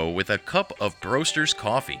right, bro, with a cup of Broasters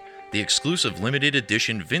Coffee. The exclusive limited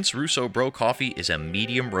edition Vince Russo Bro Coffee is a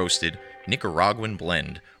medium roasted Nicaraguan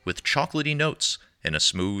blend with chocolatey notes and a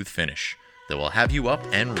smooth finish that will have you up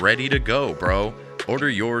and ready to go, bro. Order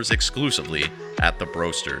yours exclusively at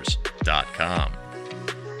thebroasters.com.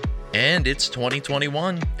 And it's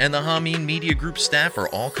 2021, and the Hameen Media Group staff are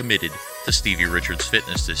all committed to Stevie Richards'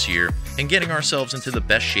 fitness this year and getting ourselves into the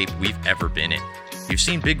best shape we've ever been in. You've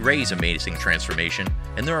seen Big Ray's amazing transformation,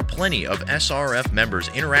 and there are plenty of SRF members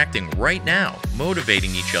interacting right now,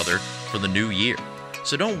 motivating each other for the new year.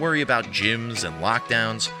 So don't worry about gyms and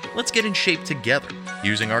lockdowns. Let's get in shape together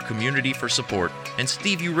using our community for support and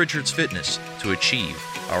Stevie Richards Fitness to achieve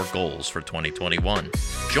our goals for 2021.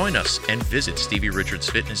 Join us and visit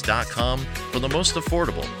StevieRichardsFitness.com for the most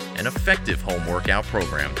affordable and effective home workout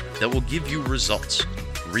program that will give you results,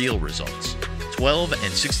 real results. 12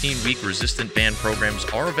 and 16-week resistant band programs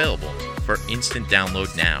are available for instant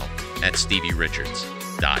download now at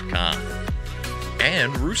StevieRichards.com.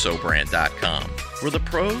 And RussoBrand.com, where the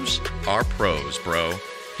pros are pros, bro.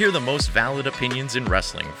 Hear the most valid opinions in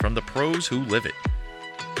wrestling from the pros who live it.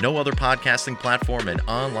 No other podcasting platform and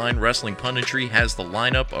online wrestling punditry has the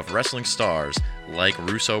lineup of wrestling stars like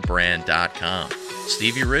RussoBrand.com.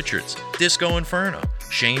 Stevie Richards, Disco Inferno,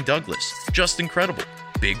 Shane Douglas, Justin Credible,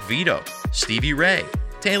 Big Vito, Stevie Ray,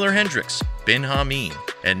 Taylor Hendricks, Bin Hameen,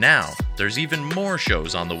 and now there's even more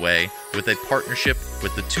shows on the way with a partnership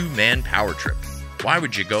with the two-man Power Trip. Why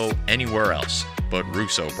would you go anywhere else but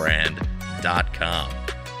RussoBrand.com?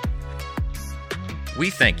 We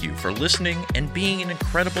thank you for listening and being an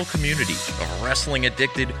incredible community of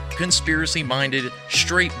wrestling-addicted, conspiracy-minded,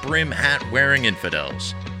 straight brim hat-wearing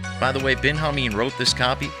infidels. By the way, Bin Hameen wrote this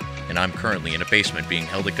copy, and I'm currently in a basement being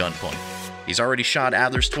held at gunpoint. He's already shot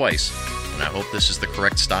Adler's twice, and I hope this is the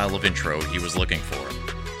correct style of intro he was looking for.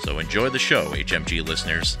 So enjoy the show, HMG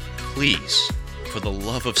listeners. Please, for the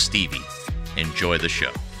love of Stevie, enjoy the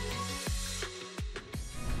show.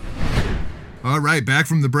 All right, back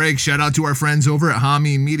from the break. Shout out to our friends over at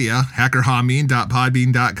Hameen Media,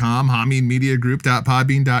 hackerhameen.podbean.com,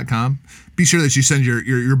 hameenmediagroup.podbean.com. Be sure that you send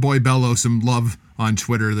your boy Bello some love on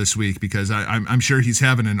Twitter this week, because I'm sure he's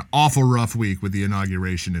having an awful rough week with the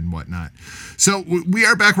inauguration and whatnot. So we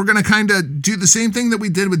are back. We're going to kind of do the same thing that we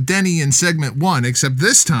did with Denny in segment 1, except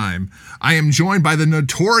this time I am joined by the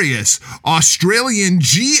notorious Australian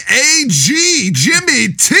GAG,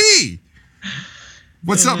 Jimmy T.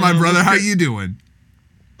 What's up, my brother? How you doing?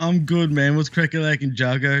 I'm good, man. What's cracking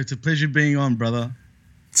Jago? It's a pleasure being on, brother.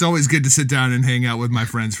 It's always good to sit down and hang out with my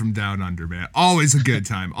friends from down under, man. Always a good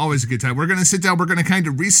time. Always a good time. We're going to sit down. We're going to kind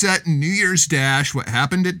of reset New Year's Dash, what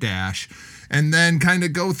happened at Dash, and then kind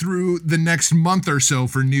of go through the next month or so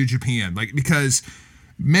for New Japan. Because,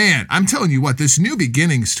 man, I'm telling you what, this New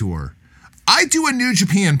Beginnings tour, I do a New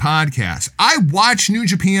Japan podcast. I watch New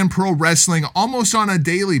Japan Pro Wrestling almost on a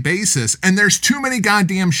daily basis, and there's too many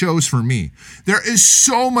goddamn shows for me. There is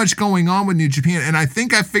so much going on with New Japan, and I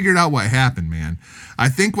think I figured out what happened, man. I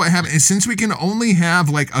think what happened is, since we can only have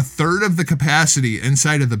like a third of the capacity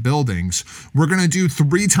inside of the buildings, we're going to do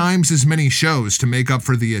 3 times as many shows to make up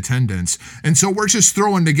for the attendance. And so we're just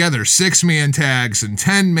throwing together 6-man tags and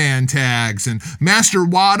 10-man tags and Master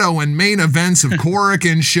Watto and main events of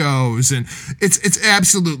Korakuen shows. And it's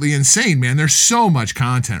absolutely insane, man. There's so much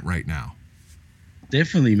content right now.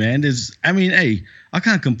 Definitely, man. Hey, I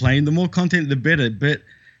can't complain. The more content, the better. But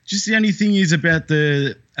just the only thing is about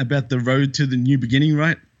the road to the new beginning,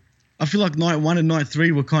 right? I feel like night 1 and night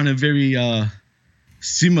 3 were kind of very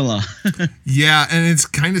similar. Yeah, and it's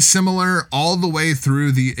kind of similar all the way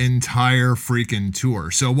through the entire freaking tour.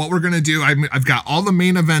 So what we're going to do, I've got all the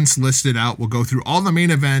main events listed out. We'll go through all the main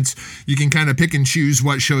events. You can kind of pick and choose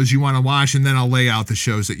what shows you want to watch, and then I'll lay out the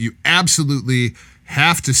shows that you absolutely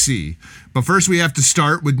have to see. But first we have to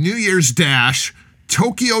start with New Year's Dash,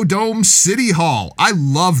 Tokyo Dome City Hall. I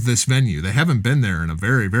love this venue. They haven't been there in a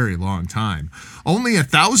very, very long time. Only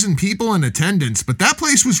 1,000 people in attendance, but that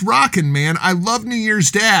place was rocking, man. I love New Year's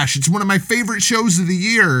Dash. It's one of my favorite shows of the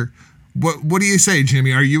year. What do you say,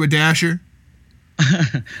 Jimmy? Are you a dasher?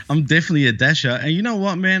 I'm definitely a dasher. And you know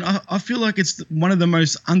what, man? I feel like it's one of the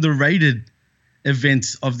most underrated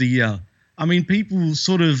events of the year. I mean, people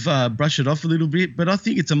sort of brush it off a little bit, but I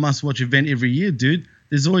think it's a must-watch event every year, dude.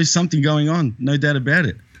 There's always something going on, no doubt about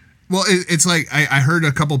it. Well, it's like I heard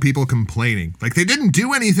a couple people complaining. Like, they didn't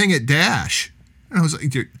do anything at Dash. And I was like,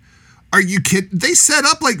 dude, are you kidding? They set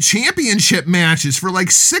up, like, championship matches for,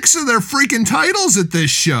 like, 6 of their freaking titles at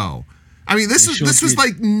this show. I mean, this was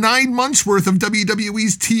like 9 months worth of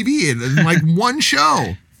WWE's TV in like one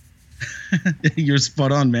show. You're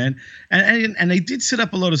spot on, man. And they did set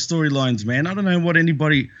up a lot of storylines, man. I don't know what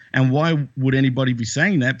anybody and why would anybody be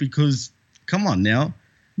saying that, because come on now.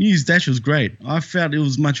 New Year's Dash was great. I felt it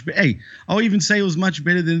was much better. Hey, I'll even say it was much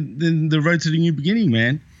better than the Road to the New Beginning,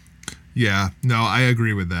 man. Yeah, no, I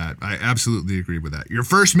agree with that. I absolutely agree with that. Your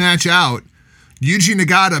first match out, Yuji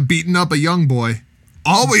Nagata beating up a young boy.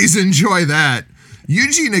 Always enjoy that.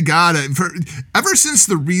 Yuji Nagata, ever since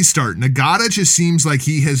the restart, Nagata just seems like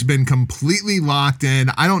he has been completely locked in.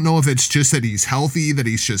 I don't know if it's just that he's healthy, that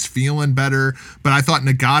he's just feeling better, but I thought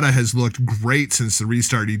Nagata has looked great since the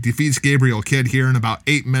restart. He defeats Gabriel Kidd here in about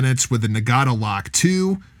 8 minutes with the Nagata Lock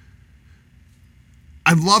 2.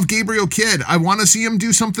 I love Gabriel Kidd. I want to see him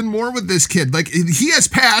do something more with this kid. Like, he has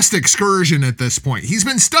passed excursion at this point. He's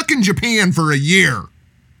been stuck in Japan for a year.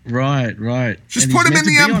 Right. Just put him in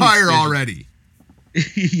the Empire already.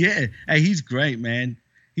 Yeah. Hey, he's great, man.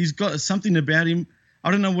 He's got something about him. I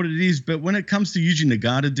don't know what it is, but when it comes to Yuji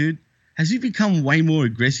Nagata, dude, has he become way more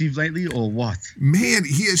aggressive lately or what? Man,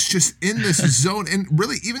 he is just in this zone. And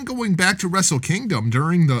really, even going back to Wrestle Kingdom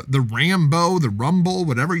during the Rambo, the Rumble,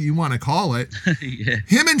 whatever you want to call it, Yeah.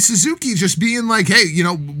 him and Suzuki just being like, hey, you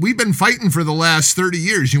know, we've been fighting for the last 30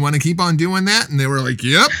 years. You want to keep on doing that? And they were like,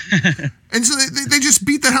 yep. And so they just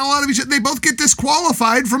beat the hell out of each other. They both get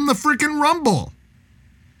disqualified from the freaking Rumble.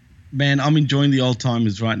 Man, I'm enjoying the old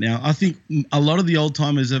timers right now. I think a lot of the old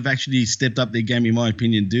timers have actually stepped up their game, in my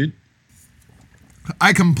opinion, dude.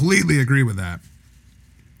 I completely agree with that.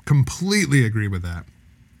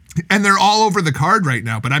 And they're all over the card right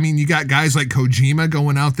now. But I mean, you got guys like Kojima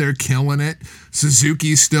going out there killing it.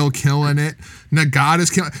 Suzuki's still killing it. Nagata's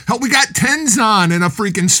killing it. Hell, we got Tenzan in a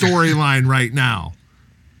freaking storyline right now.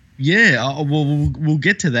 Yeah, we'll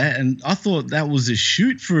get to that. And I thought that was a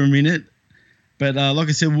shoot for a minute. But like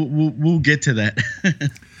I said, we'll get to that.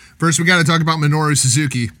 First, we got to talk about Minoru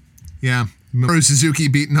Suzuki. Yeah, Minoru Suzuki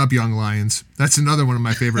beating up Young Lions. That's another one of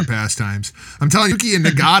my favorite pastimes. I'm telling you, Suzuki and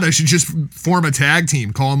Nagata should just form a tag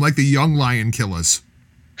team. Call them like the Young Lion Killers.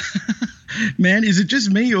 Man, is it just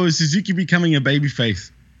me or is Suzuki becoming a babyface?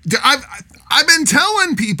 I've been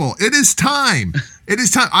telling people it is time. It is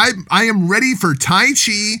time. I am ready for Tai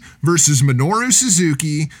Chi versus Minoru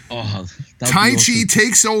Suzuki. Oh, Tai Chi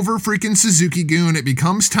takes over freaking Suzuki-gun. It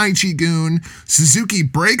becomes Tai Chi-gun. Suzuki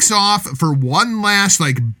breaks off for one last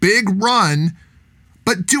big run,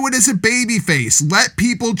 but do it as a babyface. Let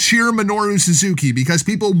people cheer Minoru Suzuki because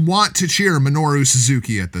people want to cheer Minoru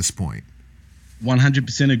Suzuki at this point.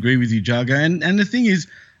 100% agree with you, Jago. And the thing is,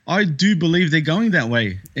 I do believe they're going that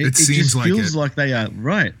way. It seems just feels like they are.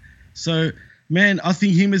 Right. So, man, I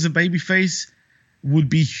think him as a babyface would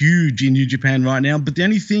be huge in New Japan right now. But the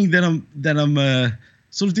only thing that I'm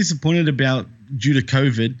sort of disappointed about due to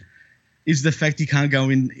COVID is the fact he can't go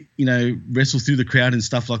in, wrestle through the crowd and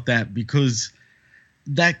stuff like that, because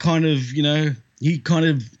that kind of,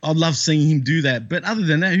 I love seeing him do that. But other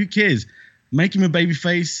than that, who cares? Make him a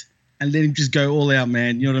babyface and let him just go all out,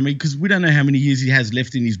 man. You know what I mean? Because we don't know how many years he has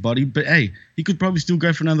left in his body. But, hey, he could probably still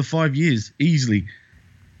go for another 5 years easily.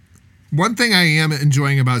 One thing I am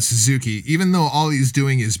enjoying about Suzuki, even though all he's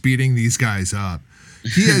doing is beating these guys up,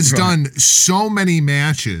 he has done so many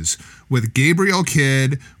matches with Gabriel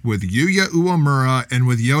Kidd, with Yuya Uemura, and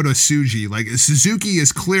with Yota Tsuji. Suzuki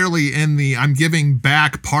is clearly in the I'm giving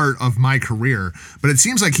back part of my career, but it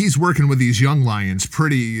seems like he's working with these young lions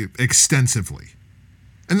pretty extensively.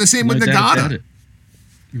 And the same with Nagata.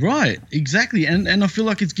 Right, exactly. And I feel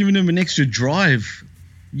like it's giving him an extra drive.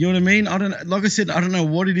 You know what I mean? Like I said, I don't know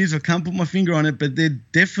what it is. I can't put my finger on it, but they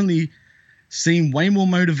definitely seem way more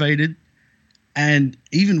motivated and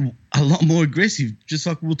even a lot more aggressive, just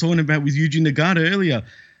like we were talking about with Yuji Nagata earlier.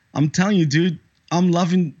 I'm telling you, dude, I'm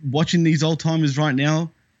loving watching these old timers right now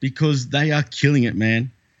because they are killing it, man.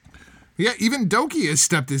 Yeah, even Doki has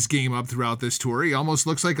stepped his game up throughout this tour. He almost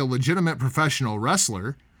looks like a legitimate professional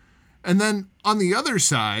wrestler. And then on the other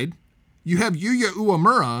side, you have Yuya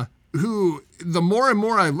Uemura, who, the more and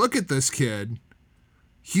more I look at this kid,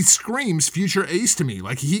 he screams future ace to me.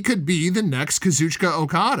 Like he could be the next Kazuchika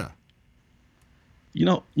Okada. You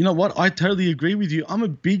know what? I totally agree with you. I'm a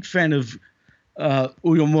big fan of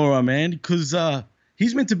Uemura, man, because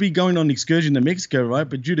he's meant to be going on excursion to Mexico, right?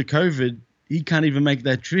 But due to COVID, he can't even make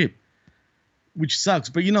that trip, which sucks.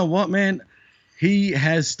 But you know what, man? He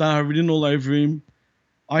has star written all over him.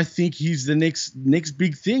 I think he's the next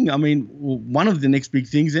big thing. I mean, one of the next big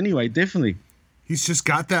things anyway, definitely. He's just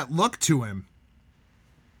got that look to him.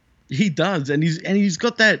 He does, and he's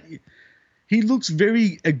got that. He looks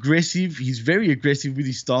very aggressive. He's very aggressive with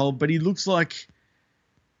his style, but he looks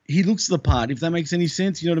the part, if that makes any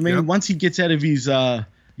sense. You know what I mean? Yep. Once he gets out of his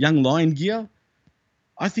young lion gear,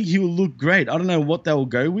 I think he will look great. I don't know what they will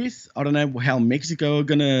go with. I don't know how Mexico are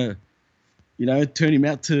going to, turn him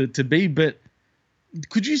out to be, but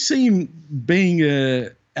could you see him being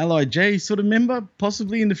a LIJ sort of member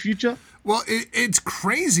possibly in the future? Well, it's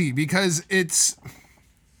crazy because is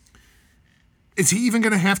he even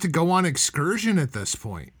going to have to go on excursion at this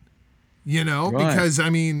point? Because,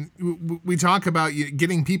 I mean, we talk about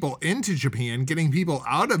getting people into Japan, getting people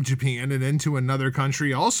out of Japan and into another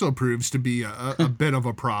country also proves to be a bit of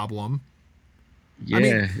a problem. Yeah, I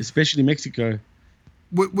mean, especially Mexico.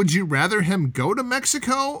 Would you rather him go to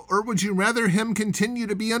Mexico, or would you rather him continue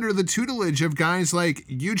to be under the tutelage of guys like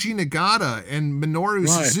Yuji Nagata and Minoru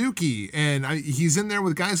Suzuki? And he's in there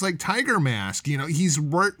with guys like Tiger Mask. He's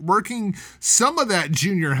working some of that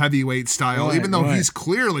junior heavyweight style, even though he's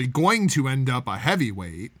clearly going to end up a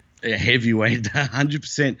heavyweight. A heavyweight,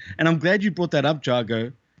 100%. And I'm glad you brought that up,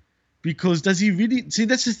 Jago, because does he really... See,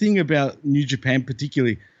 that's the thing about New Japan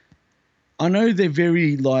particularly. I know they're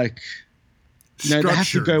very, they have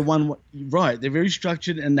to go one way. Right. They're very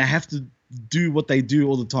structured and they have to do what they do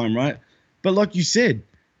all the time, right? But like you said,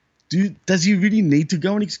 does he really need to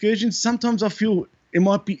go on excursions? Sometimes I feel it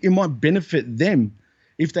might benefit them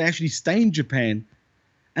if they actually stay in Japan.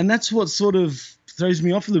 And that's what sort of throws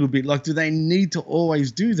me off a little bit. Like, do they need to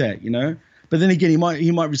always do that, But then again,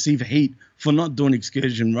 he might receive heat for not doing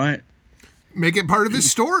excursion, right? Make it part of his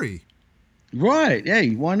story. Right.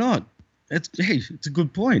 Hey, why not? It's a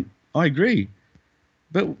good point. I agree.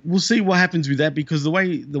 But we'll see what happens with that, because the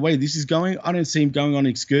way this is going, I don't see him going on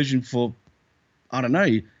excursion for, I don't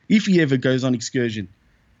know, if he ever goes on excursion.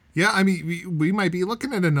 Yeah, I mean, we might be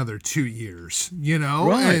looking at another 2 years,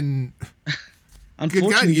 Right. And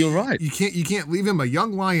unfortunately, you're right. You can't leave him a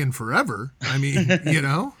young lion forever. I mean,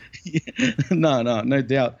 No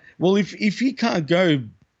doubt. Well, if he can't go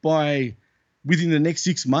within the next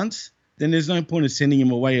 6 months, then there's no point of sending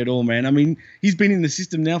him away at all, man. I mean, he's been in the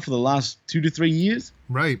system now for the last 2 to 3 years.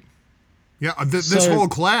 Right. Yeah, this whole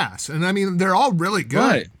class. And, I mean, they're all really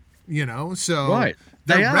good, right. So right.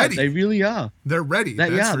 they're ready. They really are. They're ready.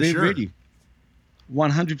 They're sure. ready.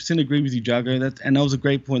 100% agree with you, Jago. And that was a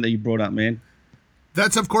great point that you brought up, man.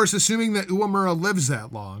 That's, of course, assuming that Uemura lives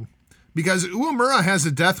that long. Because Uemura has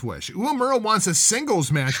a death wish. Uemura wants a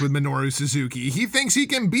singles match with Minoru Suzuki. He thinks he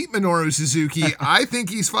can beat Minoru Suzuki. I think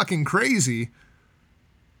he's fucking crazy.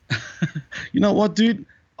 You know what, dude?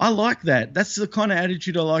 I like that. That's the kind of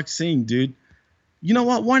attitude I like seeing, dude. You know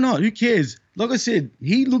what? Why not? Who cares? Like I said,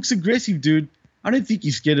 he looks aggressive, dude. I don't think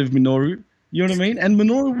he's scared of Minoru. You know what I mean? And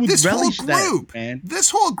Minoru would relish that, man. This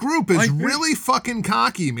whole group is really fucking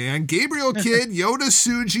cocky, man. Gabriel Kidd, Yota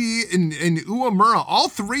Tsuji, and Uemura, all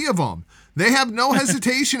three of them. They have no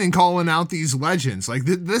hesitation in calling out these legends. Like,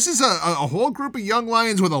 this is a whole group of young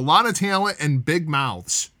lions with a lot of talent and big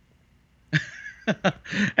mouths.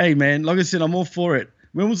 Hey, man, like I said, I'm all for it.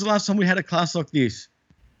 When was the last time we had a class like this?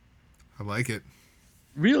 I like it.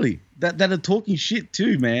 Really? That are talking shit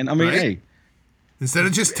too, man. I mean, right? Hey. Instead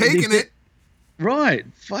of just taking it. Right.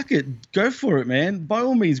 Fuck it. Go for it, man. By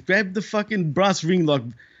all means, grab the fucking brass ring like,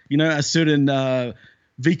 a certain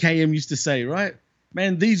VKM used to say, right?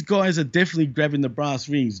 Man, these guys are definitely grabbing the brass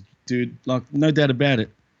rings, dude. Like, no doubt about it.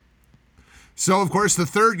 So, of course, the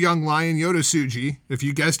third young lion, Yota Tsuji, if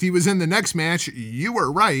you guessed he was in the next match, you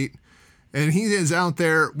were right. And he is out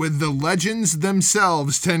there with the legends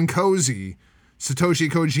themselves, Tenkozy, Satoshi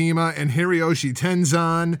Kojima, and Hiroshi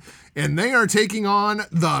Tenzan, and they are taking on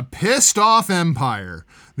the Pissed Off Empire.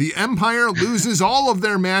 The Empire loses all of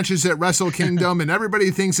their matches at Wrestle Kingdom, and everybody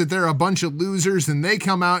thinks that they're a bunch of losers, and they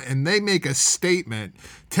come out and they make a statement.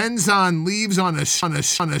 Tenzan leaves on a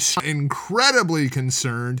incredibly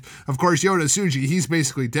concerned. Of course, Yota Tsuji, he's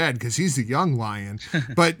basically dead because he's the young lion.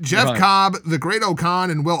 But Jeff Cobb, the Great Okan,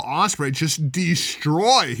 and Will Ospreay just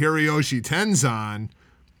destroy Hiroshi Tenzan.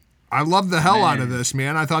 I love the hell out of this,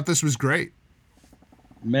 man. I thought this was great.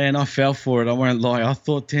 Man, I fell for it. I won't lie. I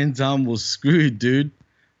thought Tenzan was screwed, dude.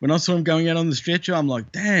 When I saw him going out on the stretcher, I'm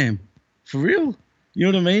like, damn, for real? You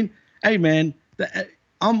know what I mean? Hey, man,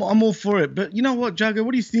 I'm all for it. But you know what, Jago?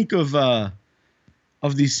 What do you think of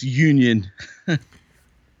this union?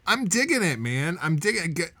 I'm digging it, man.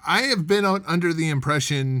 I have been under the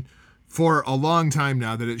impression for a long time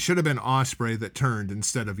now that it should have been Ospreay that turned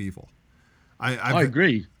instead of Evil. I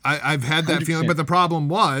agree. I've had that 100%. Feeling, but the problem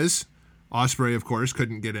was Ospreay, of course,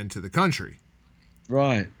 couldn't get into the country.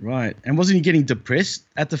 Right. And wasn't he getting depressed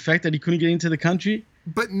at the fact that he couldn't get into the country?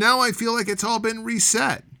 But now I feel like it's all been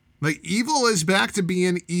reset. Like, Evil is back to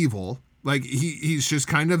being evil. Like, he's just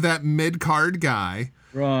kind of that mid-card guy.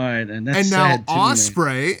 Right, and that's and now sad too,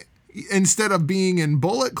 Ospreay, instead of being in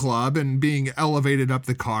Bullet Club and being elevated up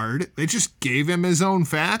the card, they just gave him his own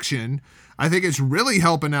faction. I think it's really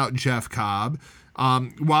helping out Jeff Cobb.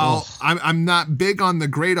 While I'm not big on the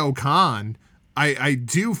Great Okan, I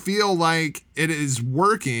do feel like it is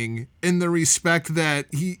working in the respect that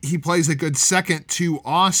he plays a good second to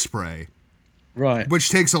Ospreay. Right. Which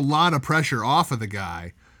takes a lot of pressure off of the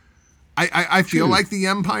guy. I feel like the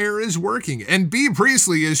Empire is working, and Bea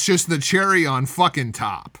Priestley is just the cherry on fucking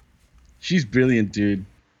top. She's brilliant, dude.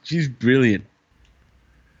 She's brilliant.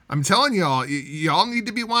 I'm telling y'all need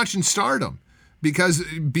to be watching Stardom, because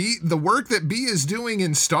the work that Bea is doing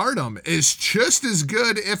in Stardom is just as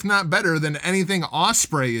good, if not better, than anything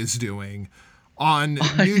Ospreay is doing on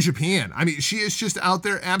New Japan. I mean, she is just out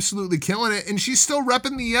there absolutely killing it, and she's still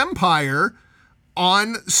repping the Empire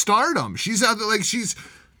on Stardom. She's out there like she's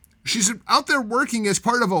out there working as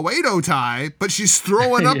part of Oedo Tai, but she's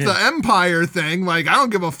throwing up the Empire thing. Like, I don't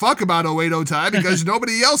give a fuck about Oedo Tai because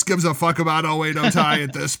nobody else gives a fuck about Oedo Tai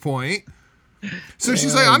at this point. So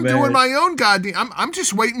she's like, I'm doing my own goddamn. I'm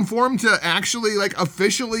just waiting for him to actually like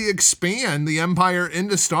officially expand the Empire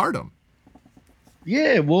into Stardom.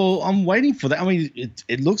 Yeah, well, I'm waiting for that. I mean,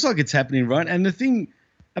 it looks like it's happening, right? And the thing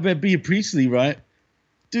about Bea Priestley, right,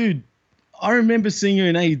 dude, I remember seeing her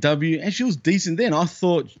in AEW, and she was decent then. I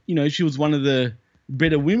thought, she was one of the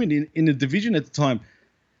better women in the division at the time.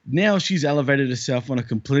 Now she's elevated herself on a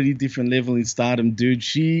completely different level in Stardom, dude.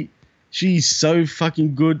 She's so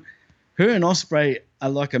fucking good. Her and Ospreay are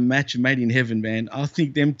like a match made in heaven, man. I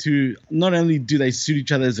think them two, not only do they suit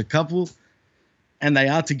each other as a couple, and they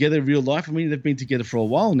are together in real life. I mean, they've been together for a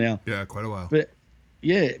while now. Yeah, quite a while.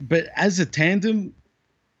 But as a tandem,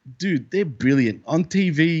 dude, they're brilliant. On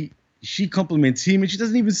TV, she compliments him, and she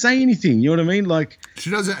doesn't even say anything. You know what I mean? Like,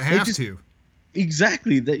 she doesn't have to.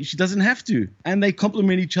 Exactly. She doesn't have to. And they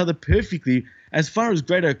complement each other perfectly. As far as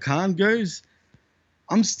Great Khan goes,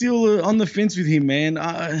 I'm still on the fence with him, man.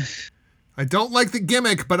 I don't like the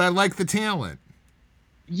gimmick, but I like the talent.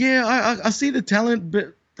 Yeah, I see the talent,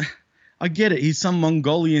 but I get it. He's some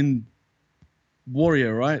Mongolian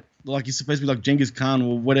warrior, right? Like, he's supposed to be like Genghis Khan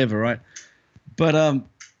or whatever, right? But,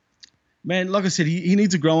 man, like I said, he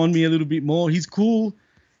needs to grow on me a little bit more. He's cool.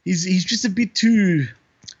 He's just a bit too,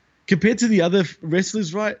 compared to the other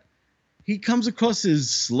wrestlers, right? He comes across as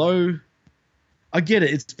slow. I get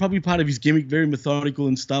it. It's probably part of his gimmick, very methodical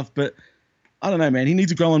and stuff, but I don't know, man. He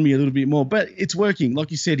needs to grow on me a little bit more, but it's working.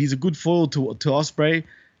 Like you said, he's a good foil to Ospreay,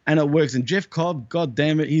 and it works. And Jeff Cobb, god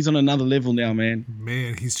damn it, he's on another level now, man.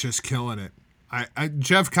 Man, he's just killing it.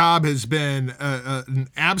 Jeff Cobb has been an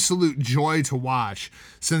absolute joy to watch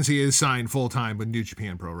since he is signed full-time with New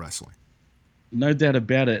Japan Pro Wrestling. No doubt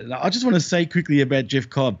about it. I just want to say quickly about Jeff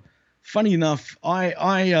Cobb. Funny enough, I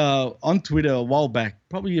on Twitter a while back,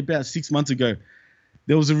 probably about 6 months ago,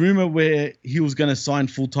 there was a rumor where he was going to sign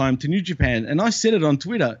full-time to New Japan, and I said it on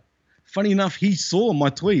Twitter. Funny enough, he saw my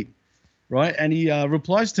tweet, right? And he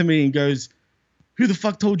replies to me and goes, "Who the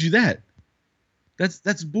fuck told you that?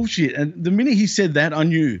 That's bullshit." And the minute he said that, I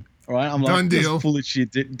knew. All right, I'm like, done deal. Full of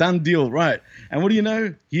shit. Done deal, right? And what do you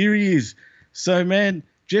know? Here he is. So, man,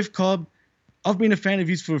 Jeff Cobb, I've been a fan of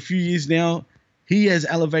his for a few years now. He has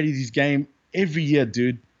elevated his game every year,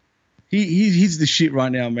 dude. He's the shit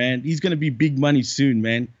right now, man. He's going to be big money soon,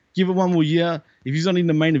 man. Give it one more year. If he's not in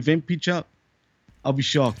the main event picture, I'll be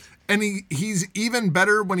shocked. And he's even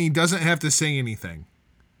better when he doesn't have to say anything.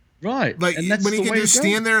 Right. Like, and that's when he the can way just to go.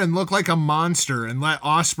 stand there and look like a monster and let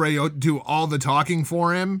Ospreay do all the talking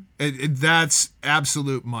for him, that's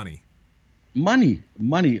absolute money. Money.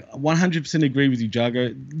 100% agree with you,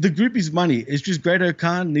 Jago. The group is money. It's just Great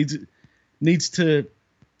Khan needs to,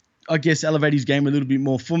 I guess, elevate his game a little bit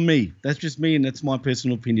more for me. That's just me, and that's my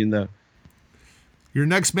personal opinion, though. Your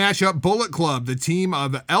next matchup, Bullet Club, the team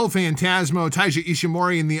of El Phantasmo, Taiji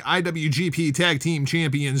Ishimori, and the IWGP Tag Team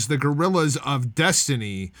Champions, the Gorillas of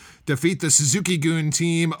Destiny, defeat the Suzuki-Gun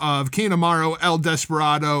team of Kanemaru, El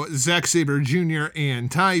Desperado, Zack Sabre Jr., and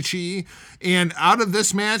Taichi. And out of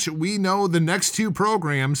this match, we know the next two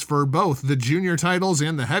programs for both the junior titles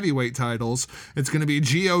and the heavyweight titles. It's going to be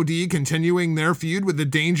GOD continuing their feud with the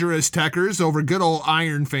Dangerous Tekkers over good old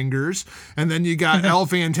Iron Fingers. And then you got El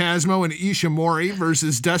Phantasmo and Ishimori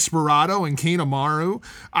versus Desperado and Kanemaru.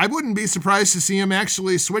 I wouldn't be surprised to see him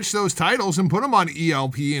actually switch those titles and put them on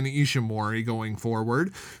ELP and Ishimori going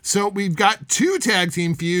forward. So we've got two tag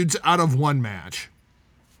team feuds out of one match.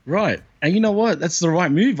 Right. And you know what? That's the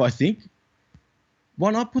right move, I think. Why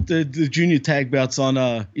not put the junior tag belts on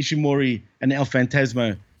Ishimori and El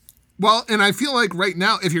Phantasmo? Well, and I feel like right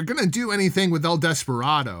now, if you're going to do anything with El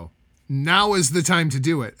Desperado, now is the time to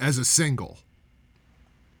do it as a single.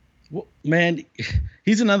 Well, man,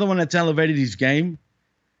 he's another one that's elevated his game.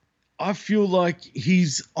 I feel like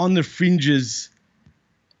he's on the fringes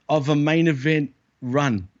of a main event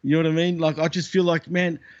run. You know what I mean? Like, I just feel like,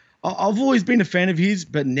 man, I've always been a fan of his,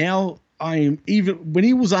 but now I am even, when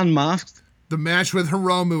he was unmasked. The match with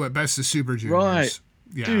Hiromu at Best of Super Juniors. Right.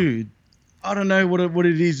 Yeah. Dude, I don't know what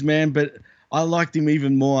it is, man, but I liked him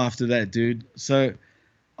even more after that, dude. So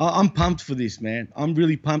I'm pumped for this, man. I'm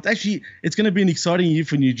really pumped. Actually, it's going to be an exciting year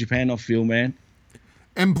for New Japan, I feel, man.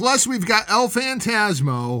 And plus, we've got El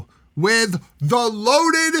Phantasmo with the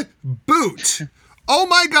loaded boot. Oh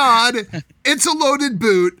my God, it's a loaded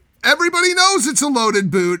boot. Everybody knows it's a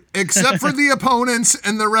loaded boot, except for the opponents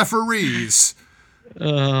and the referees.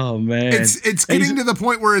 Oh man, it's getting to the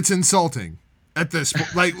point where it's insulting at this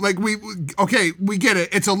point. Like we get it.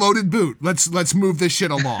 It's a loaded boot. Let's move this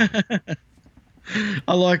shit along.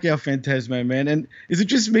 I like our Phantasmo, man. And is it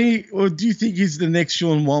just me, or do you think he's the next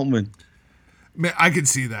Sean Waltman? Man, I could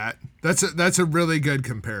see that. That's a really good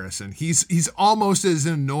comparison. He's almost as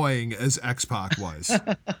annoying as X-Pac was.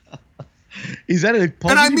 Is that a positive?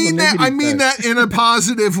 And I mean that in a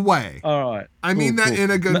positive way. All right. I mean that in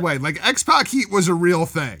a good way. Like X-Pac heat was a real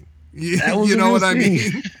thing. You know what I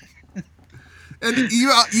mean? And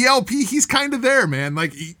ELP, he's kind of there, man.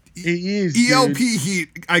 Like he is. ELP dude.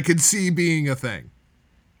 heat, I could see being a thing.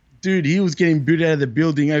 Dude, he was getting booted out of the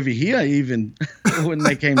building over here even when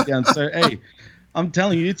they came down. So hey, I'm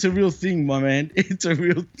telling you, it's a real thing, my man. It's a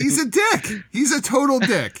real thing. He's a dick. He's a total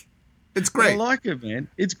dick. It's great. I like it, man.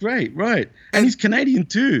 It's great, right? And he's Canadian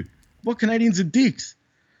too. What Canadians are dicks?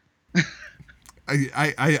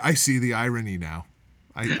 I see the irony now.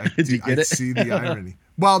 I it? see the irony.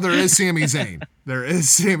 Well, there is Sami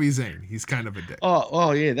Zayn. He's kind of a dick.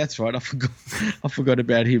 Oh yeah, that's right. I forgot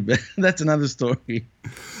about him. But that's another story.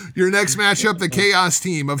 Your next matchup, the Chaos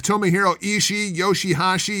Team of Tomohiro Ishii,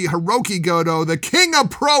 Yoshihashi, Hiroki Goto, the King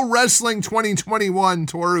of Pro Wrestling 2021,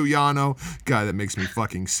 Toru Yano. God, that makes me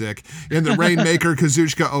fucking sick. And the Rainmaker,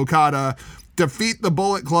 Kazuchika Okada, defeat the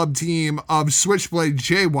Bullet Club team of Switchblade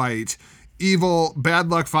Jay White, Evil, Bad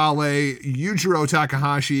Luck Fale, Yujiro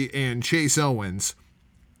Takahashi, and Chase Owens.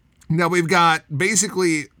 Now we've got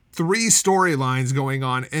basically 3 storylines going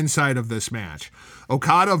on inside of this match.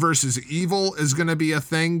 Okada versus Evil is going to be a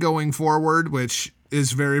thing going forward, which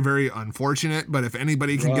is very, very unfortunate. But if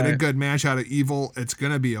anybody can get a good match out of Evil, it's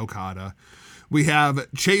going to be Okada. We have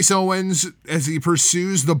Chase Owens as he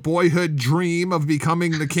pursues the boyhood dream of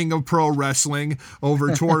becoming the King of Pro Wrestling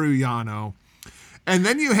over Toru Yano. And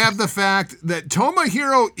then you have the fact that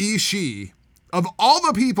Tomohiro Ishii, of all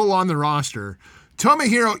the people on the roster,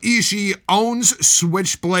 Tomohiro Ishii owns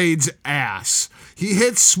Switchblade's ass. He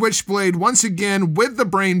hits Switchblade once again with the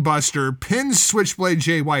Brainbuster, pins Switchblade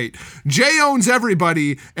Jay White. Jay owns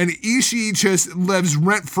everybody, and Ishii just lives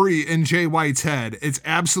rent-free in Jay White's head. It's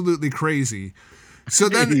absolutely crazy. So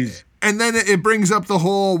then, and then it brings up the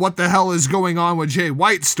whole what the hell is going on with Jay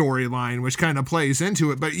White storyline, which kind of plays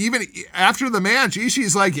into it. But even after the match,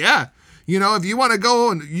 Ishii's like, yeah, you know, if you want to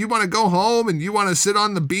go and you want to go home and you want to sit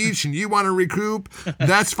on the beach and you want to recoup,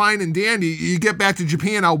 that's fine and dandy. You get back to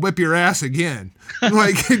Japan, I'll whip your ass again.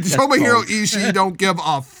 Like, Tomohiro Ishii don't give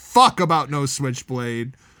a fuck about no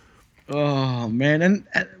Switchblade. Oh, man. And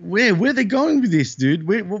where are they going with this, dude?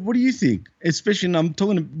 What do you think? Especially, I'm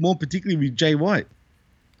talking more particularly with Jay White.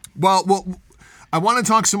 Well, I want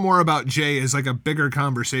to talk some more about Jay as like a bigger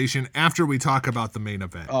conversation after we talk about the main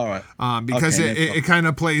event. All right. Because okay, it kind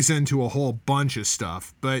of plays into a whole bunch of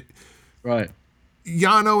stuff. But right.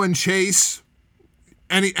 Yano and Chase,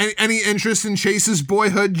 any interest in Chase's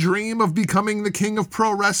boyhood dream of becoming the King of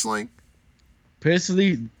Pro Wrestling?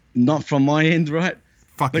 Personally, not from my end, right?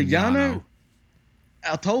 Fucking but Yano,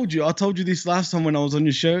 I told you this last time when I was on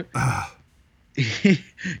your show.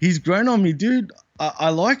 He's grown on me, dude. I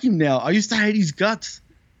like him now. I used to hate his guts.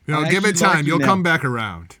 You know, give it time. You'll come back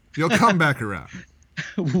around.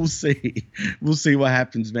 We'll see. We'll see what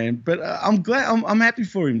happens, man. But I'm glad. I'm happy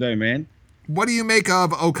for him, though, man. What do you make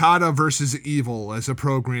of Okada versus Evil as a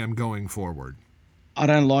program going forward? I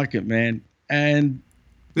don't like it, man. And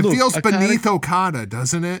it feels beneath Okada,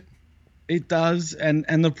 doesn't it? It does.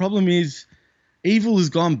 And the problem is, Evil has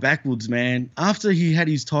gone backwards, man. After he had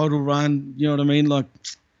his title run, you know what I mean? Like,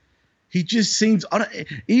 he just seems,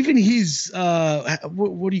 even his,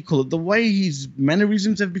 what do you call it? The way his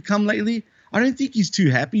mannerisms have become lately, I don't think he's too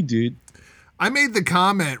happy, dude. I made the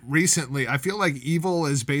comment recently. I feel like Evil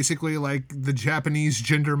is basically like the Japanese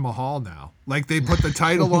Jinder Mahal now. Like they put the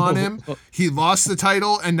title on him. He lost the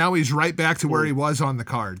title and now he's right back to where he was on the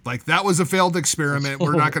card. Like that was a failed experiment.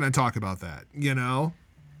 We're not going to talk about that, you know?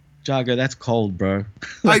 Jago, that's cold, bro.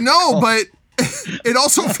 I know, but it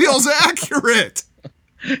also feels accurate.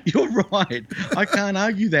 You're right. I can't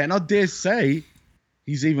argue that. And I dare say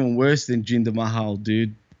he's even worse than Jinder Mahal,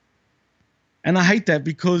 dude. And I hate that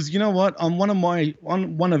because, you know what? On one of my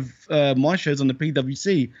shows on the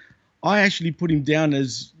PWC, I actually put him down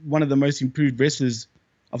as one of the most improved wrestlers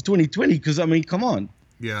of 2020 because, I mean, come on.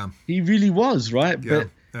 Yeah. He really was, right? Yeah,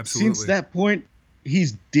 but absolutely. Since that point,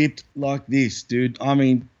 he's dipped like this, dude. I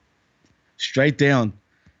mean, straight down.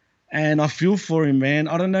 And I feel for him, man.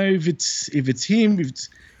 I don't know if it's him.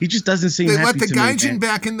 He just doesn't seem happy. They let the Gaijin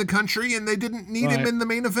back in the country, and they didn't need him in the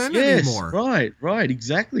main event anymore. Right,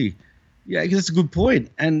 exactly. Yeah, that's a good point.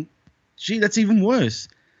 And gee, that's even worse.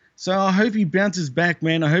 So I hope he bounces back,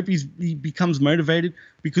 man. I hope he becomes motivated,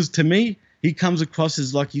 because to me, he comes across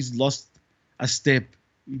as like he's lost a step.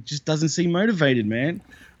 He just doesn't seem motivated, man.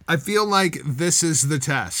 I feel like this is the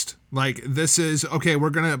test. Like, this is, okay, we're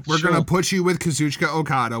gonna put you with Kazuchika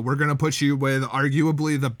Okada. We're gonna put you with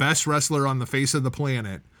arguably the best wrestler on the face of the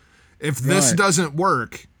planet. If this doesn't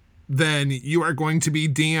work, then you are going to be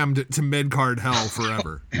damned to mid-card hell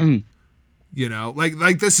forever. You know,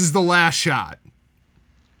 like this is the last shot.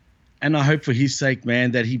 And I hope for his sake,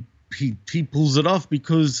 man, that he pulls it off,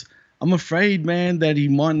 because I'm afraid, man, that he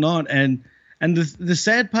might not. And the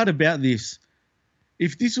sad part about this,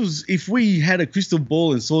 if we had a crystal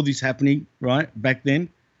ball and saw this happening, right, back then,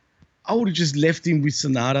 I would have just left him with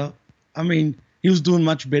Sonata. I mean, he was doing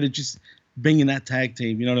much better just being in that tag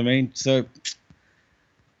team, you know what I mean? So,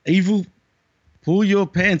 Evil, pull your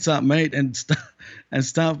pants up, mate, and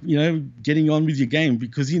start, you know, getting on with your game,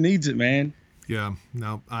 because he needs it, man. Yeah,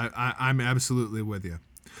 no, I'm absolutely with you.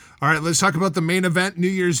 All right, let's talk about the main event, New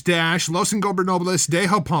Year's Dash. Los Ingobernables de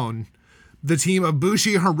Japón. The team of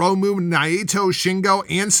Bushi, Hiromu, Naito, Shingo,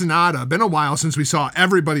 and Sonata. Been a while since we saw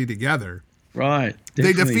everybody together. Right. Definitely.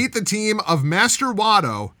 They defeat the team of Master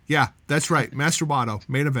Wato. Yeah, that's right. Master Wato.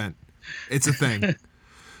 Main event. It's a thing.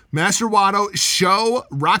 Master Wato, Sho,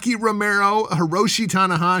 Rocky Romero, Hiroshi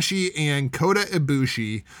Tanahashi, and Kota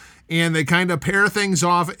Ibushi. And they kind of pair things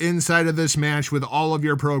off inside of this match with all of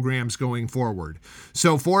your programs going forward.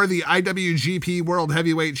 So for the IWGP World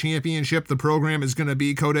Heavyweight Championship, the program is going to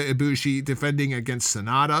be Kota Ibushi defending against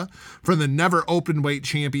Sonata. For the Never Openweight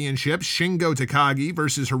Championship, Shingo Takagi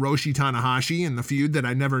versus Hiroshi Tanahashi in the feud that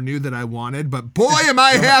I never knew that I wanted. But boy, am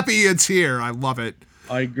I happy it's here. I love it.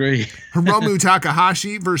 I agree. Hiromu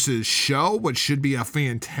Takahashi versus Sho, which should be a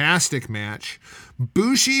fantastic match.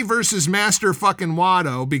 Bushi versus Master fucking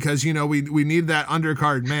Wato, because, you know, we need that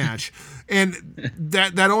undercard match. And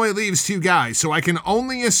that only leaves two guys. So I can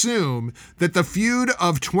only assume that the feud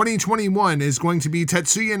of 2021 is going to be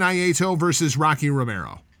Tetsuya Naito versus Rocky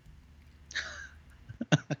Romero.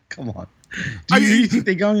 Come on. Do you think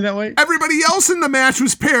they're going that way? Everybody else in the match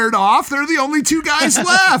was paired off. They're the only two guys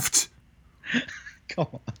left. Come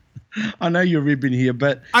on. I know you're ribbing here,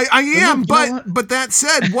 but I am. But that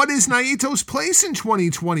said, what is Naito's place in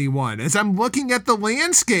 2021? As I'm looking at the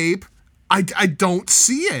landscape, I don't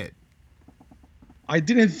see it. I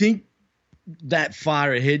didn't think that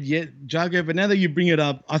far ahead yet, Jago, but now that you bring it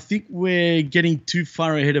up, I think we're getting too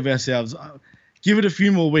far ahead of ourselves. Give it a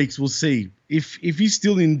few more weeks, we'll see. If he's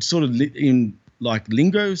still in sort of in like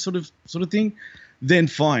lingo sort of thing, then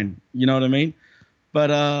fine. You know what I mean?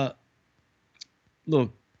 But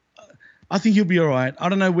look, I think he'll be all right. I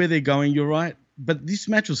don't know where they're going. You're right, but this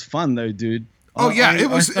match was fun though, dude. Oh yeah, it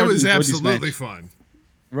was absolutely fun.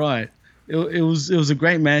 Right, it was a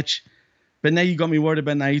great match, but now you got me worried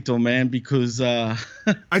about Naito, man, because I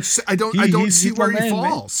don't see where he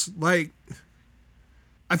falls. Man. Like,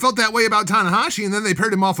 I felt that way about Tanahashi, and then they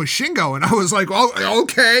paired him off with Shingo, and I was like, oh,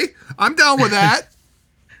 okay, I'm down with that.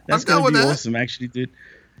 That's gonna be awesome, actually, dude.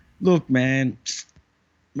 Look, man,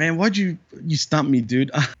 why'd you stump me, dude?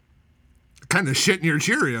 Kind of shit in your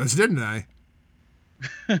Cheerios, didn't I?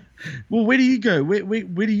 Well, where do you go? Where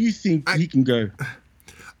do you think he can go?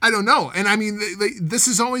 I don't know. And I mean, this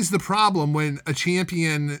is always the problem when a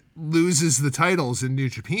champion loses the titles in New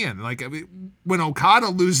Japan. Like, I mean, when Okada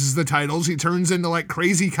loses the titles, he turns into like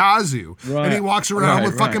Crazy Kazu. Right. And he walks around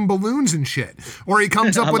with fucking balloons and shit. Or he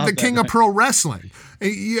comes up with the King of Pro Wrestling.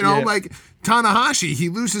 You know, like Tanahashi, he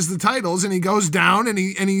loses the titles and he goes down and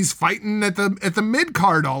he's fighting at the mid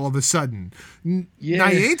card all of a sudden.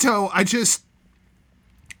 Naito,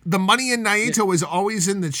 the money in Naito is always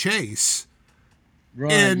in the chase.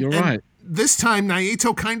 Right, you're right. This time,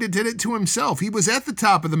 Naito kind of did it to himself. He was at the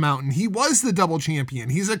top of the mountain. He was the double champion.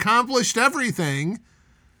 He's accomplished everything.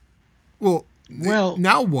 Well,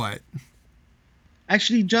 now what?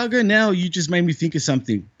 Actually, Jago, now you just made me think of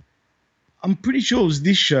something. I'm pretty sure it was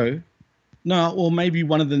this show. No, or maybe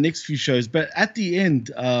one of the next few shows. But at the end,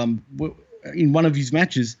 in one of his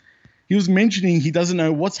matches, he was mentioning he doesn't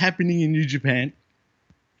know what's happening in New Japan.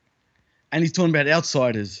 And he's talking about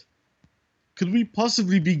outsiders. Could we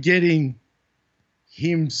possibly be getting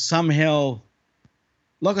him somehow?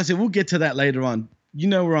 Like I said, we'll get to that later on. You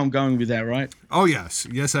know where I'm going with that, right? Oh, yes.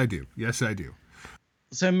 Yes, I do.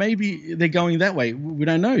 So maybe they're going that way. We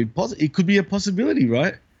don't know. It could be a possibility,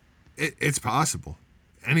 right? It's possible.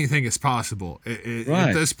 anything is possible. Right.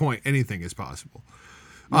 At this point, anything is possible.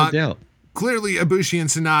 No doubt. Clearly, Ibushi and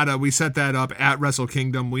Sonata, we set that up at Wrestle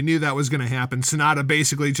Kingdom. We knew that was going to happen. Sonata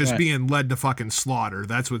basically just being led to fucking slaughter.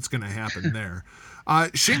 That's what's going to happen there.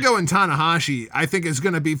 Shingo and Tanahashi, I think, is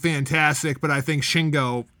going to be fantastic, but I think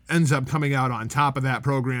Shingo ends up coming out on top of that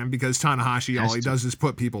program because Tanahashi, all he does is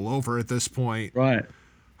put people over at this point. Right.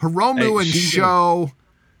 Hiromu and Sho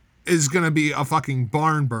is going to be a fucking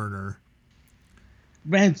barn burner.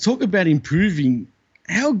 Man, talk about improving.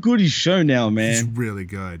 How good is Sho now, man? He's really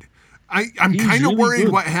good. I'm kind of really worried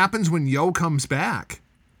good. what happens when Yo comes back.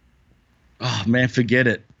 Oh, man, forget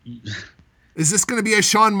it. Is this going to be a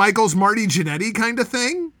Shawn Michaels, Marty Jannetty kind of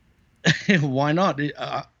thing? Why not?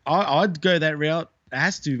 I'd go that route. It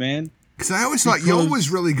has to, man. Because I always thought Yo was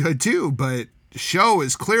really good too, but Sho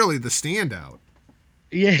is clearly the standout.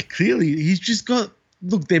 Yeah, clearly. He's just got...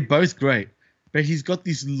 Look, they're both great. But he's got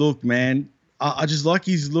this look, man. I just like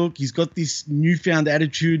his look. He's got this newfound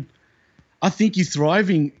attitude. I think he's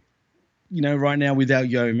thriving, right now without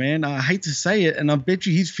Yo, man. I hate to say it, and I bet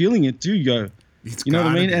you he's feeling it too, Yo. You know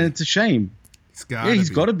what I mean? And it's a shame. He's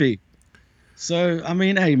got to be. So, I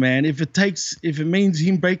mean, hey, man, if it means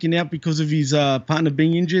him breaking out because of his partner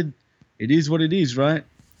being injured, it is what it is, right?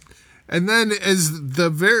 And then as the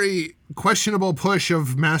very questionable push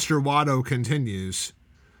of Master Wato continues,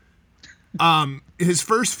 his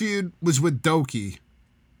first feud was with Doki.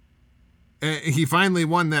 He finally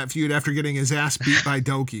won that feud after getting his ass beat by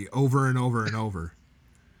Doki over and over and over.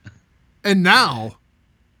 And now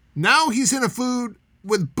he's in a feud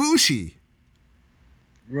with Bushi.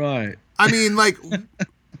 Right. I mean, like,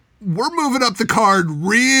 we're moving up the card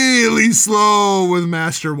really slow with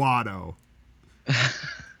Master Wato.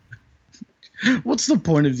 What's the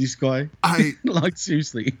point of this guy? Like,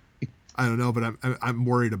 seriously. I don't know, but I'm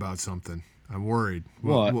worried about something. I'm worried.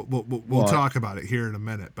 What? We'll talk about it here in a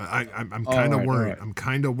minute, but I'm kind of worried. Right. I'm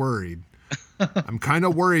kind of worried. I'm kind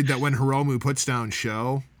of worried that when Hiromu puts down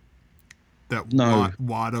Sho, that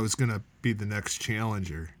Wato is going to be the next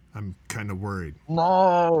challenger. I'm kind of worried.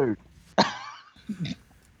 No.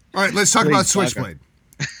 All right, let's talk about Switchblade.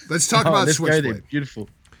 Let's talk about Switchblade. Beautiful.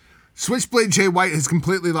 Switchblade Jay White has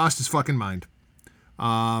completely lost his fucking mind.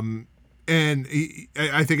 And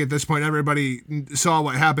I think at this point, everybody saw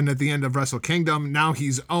what happened at the end of Wrestle Kingdom. Now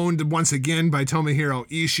he's owned once again by Tomohiro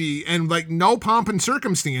Ishii. And like no pomp and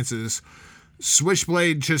circumstances,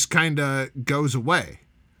 Switchblade just kind of goes away.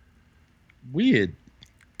 Weird.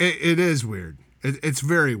 It is weird. It's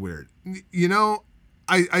very weird.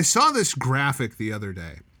 I saw this graphic the other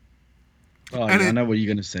day. Oh, yeah, I know what you're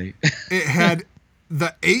going to say. It had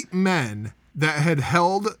the 8 men that had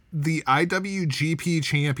held the IWGP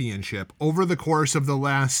Championship over the course of the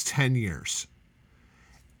last 10 years.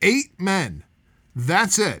 8 men.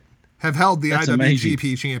 That's it. Have held the IWGP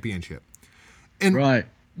amazing. Championship. And right.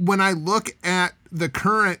 when I look at the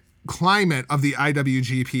current climate of the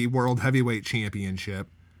IWGP World Heavyweight Championship,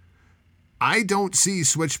 I don't see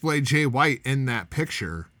Switchblade Jay White in that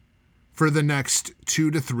picture for the next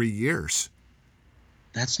 2 to 3 years.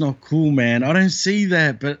 That's not cool, man. I don't see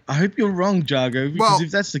that, but I hope you're wrong, Jago, because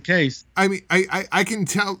if that's the case... I mean, I can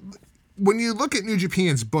tell... When you look at New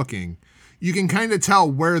Japan's booking, you can kind of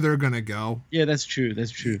tell where they're going to go. Yeah, that's true.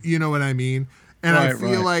 That's true. You know what I mean? And I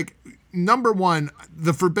feel like, number one,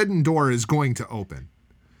 the Forbidden Door is going to open.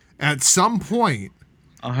 At some point...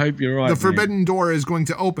 I hope you're right, The Forbidden Door is going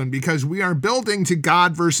to open because we are building to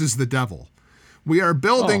God versus the Devil. We are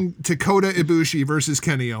building to Kota Ibushi versus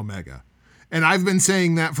Kenny Omega. And I've been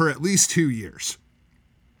saying that for at least 2 years.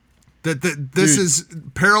 That this is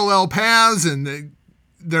parallel paths and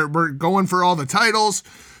we're going for all the titles.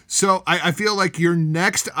 So I feel like your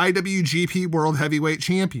next IWGP World Heavyweight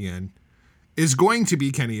Champion is going to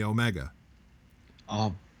be Kenny Omega.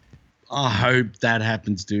 Oh, I hope that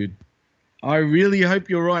happens, dude. I really hope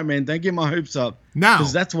you're right, man. Don't get my hopes up. Now,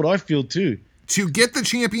 because that's what I feel too. To get the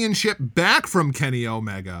championship back from Kenny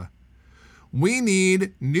Omega, we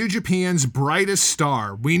need New Japan's brightest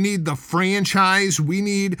star. We need the franchise. We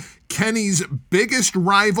need Kenny's biggest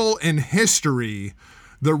rival in history.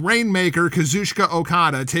 The Rainmaker, Kazuchika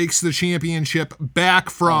Okada, takes the championship back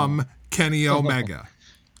from Kenny Omega.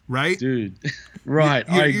 Right? Dude, right.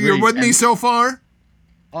 I agree. You're with me so far?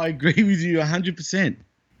 I agree with you 100%.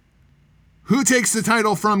 Who takes the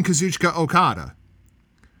title from Kazuchika Okada?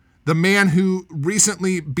 The man who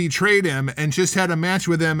recently betrayed him and just had a match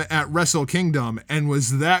with him at Wrestle Kingdom and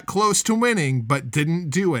was that close to winning but didn't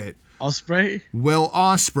do it. Ospreay? Will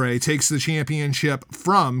Ospreay takes the championship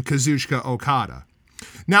from Kazuchika Okada.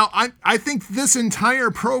 Now, I think this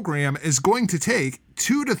entire program is going to take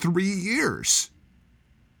 2 to 3 years.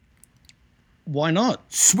 Why not?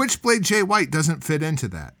 Switchblade Jay White doesn't fit into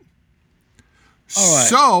that. All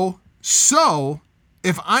right. So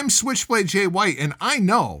if I'm Switchblade Jay White and I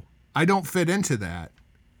know I don't fit into that,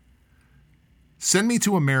 send me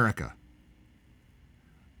to America.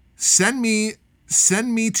 Send me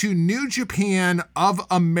to New Japan of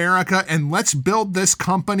America and let's build this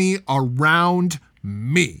company around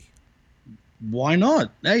me. Why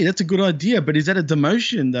not? Hey, that's a good idea. But is that a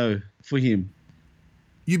demotion, though, for him?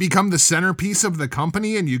 You become the centerpiece of the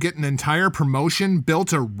company and you get an entire promotion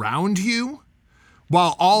built around you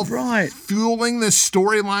while all fueling this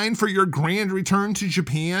storyline for your grand return to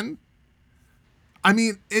Japan? I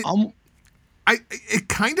mean, it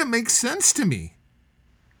kind of makes sense to me.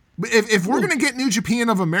 If we're going to get New Japan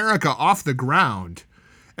of America off the ground,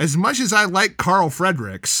 as much as I like Carl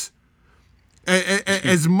Fredericks,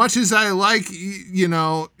 as much as I like, you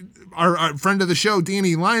know, our friend of the show,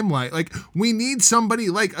 Danny Limelight, like, we need somebody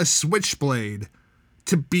like a Switchblade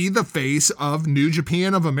to be the face of New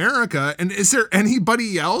Japan of America. And is there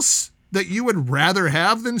anybody else that you would rather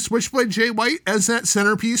have than Switchblade Jay White as that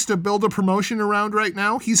centerpiece to build a promotion around right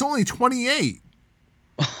now? He's only 28.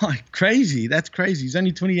 Oh, crazy. That's crazy. He's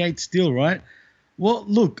only 28 still, right? Well,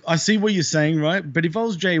 look, I see what you're saying, right? But if I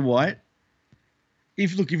was Jay White,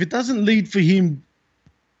 if it doesn't lead for him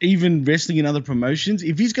even wrestling in other promotions,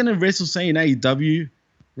 if he's going to wrestle, say, in AEW,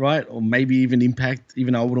 right, or maybe even Impact,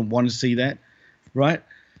 even though I wouldn't want to see that, right,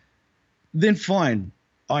 then fine.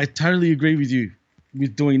 I totally agree with you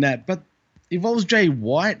with doing that. But if I was Jay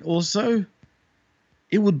White also,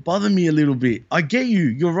 it would bother me a little bit. I get you.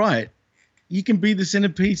 You're right. You can be the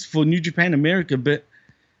centerpiece for New Japan America, but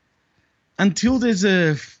until there's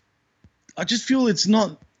I just feel it's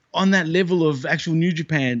not on that level of actual New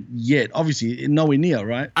Japan yet. Obviously, nowhere near,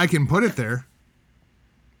 right? I can put it there.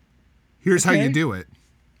 Here's how you do it.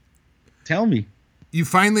 Tell me. You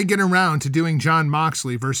finally get around to doing Jon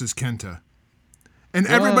Moxley versus Kenta. And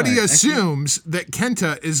everybody assumes that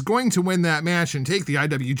Kenta is going to win that match and take the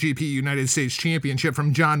IWGP United States Championship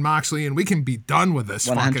from Jon Moxley, and we can be done with this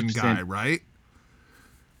 100%. Fucking guy, right?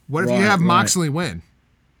 What if you have Moxley win?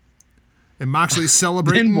 And Moxley's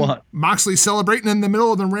celebrating. Then what? Moxley's celebrating in the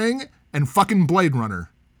middle of the ring and fucking Blade Runner.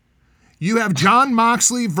 You have Jon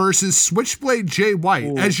Moxley versus Switchblade Jay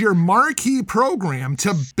White as your marquee program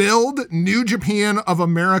to build New Japan of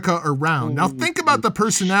America around. Now think about the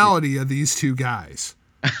personality of these two guys.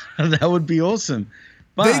 That would be awesome.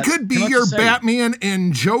 But they could be your Batman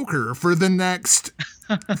and Joker for the next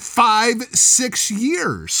 5-6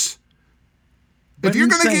 years. If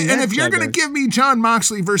you're gonna give me Jon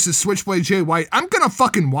Moxley versus Switchblade Jay White, I'm gonna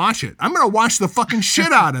fucking watch it. I'm gonna watch the fucking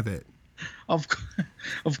shit out of it.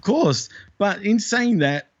 Of course. But in saying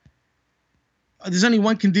that, there's only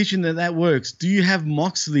one condition that works. Do you have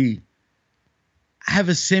Moxley have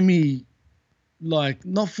a semi, like,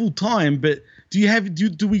 not full time, but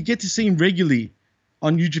do we get to see him regularly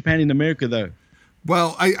on New Japan in America though?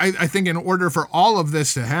 Well, I think in order for all of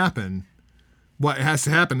this to happen, what has to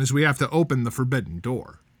happen is we have to open the forbidden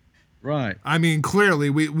door. Right. I mean, clearly,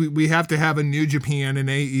 we have to have a New Japan and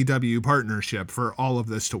AEW partnership for all of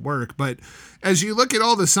this to work. But as you look at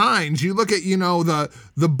all the signs, you look at, you know,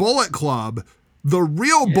 the Bullet Club, the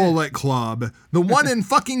real Bullet Club, the one in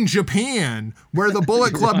fucking Japan where the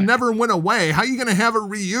Bullet Club never went away. How are you going to have a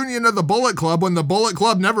reunion of the Bullet Club when the Bullet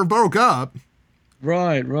Club never broke up?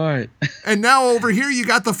 Right. And now over here, you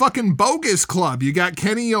got the fucking bogus club. You got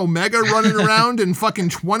Kenny Omega running around in fucking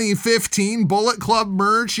 2015 Bullet Club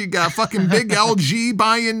merch. You got fucking Big LG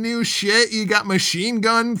buying new shit. You got Machine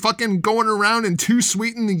Gun fucking going around and Too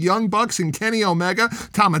Sweet and the Young Bucks and Kenny Omega.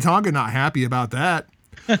 Tama Tonga not happy about that.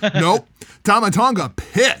 Nope. Tama Tonga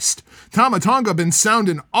pissed. Tama Tonga been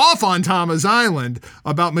sounding off on Tama's Island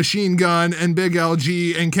about Machine Gun and Big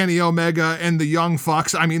LG and Kenny Omega and the Young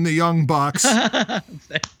Bucks. You're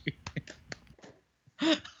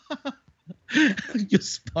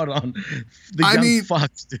spot on. The Young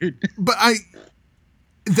Fucks, dude. But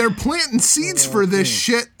they're planting seeds for this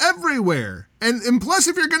shit everywhere. And plus,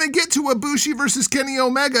 if you're going to get to Ibushi versus Kenny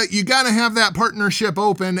Omega, you got to have that partnership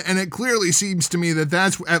open. And it clearly seems to me that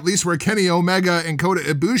that's at least where Kenny Omega and Kota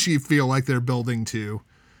Ibushi feel like they're building to.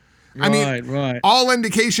 Right. All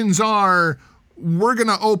indications are we're going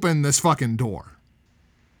to open this fucking door.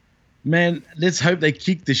 Man, let's hope they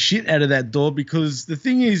kick the shit out of that door, because the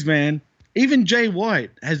thing is, man, even Jay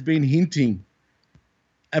White has been hinting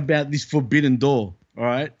about this forbidden door. All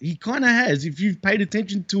right. He kind of has. If you've paid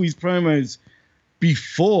attention to his promos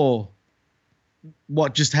before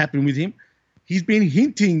what just happened with him, he's been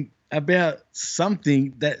hinting about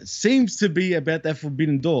something that seems to be about that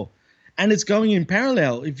forbidden door. And it's going in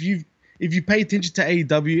parallel. If you pay attention to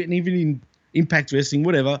AEW and even in Impact Wrestling,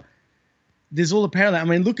 whatever. There's all the parallel. I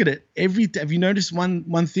mean, look at it. Have you noticed one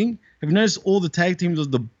thing? Have you noticed all the tag teams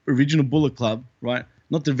of the original Bullet Club, right?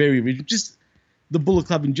 Not the very original, just the Bullet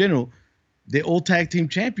Club in general. They're all tag team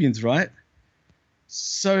champions, right?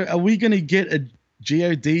 So are we going to get a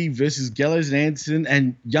GOD versus Gallows and Anderson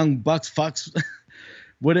and Young Bucks, fucks,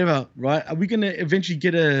 whatever, right? Are we going to eventually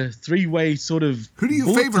get a three-way sort of Who do you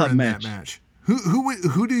Bullet favor Club in that match?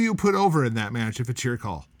 Who do you put over in that match if it's your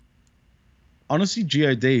call? Honestly,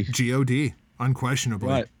 GOD. GOD, unquestionably.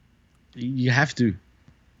 Right. You have to.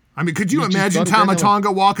 I mean, could you just imagine gotta go Tama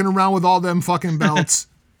Tonga walking around with all them fucking belts?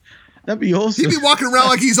 That'd be awesome. He'd be walking around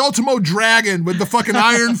like he's Ultimo Dragon with the fucking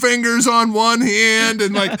iron fingers on one hand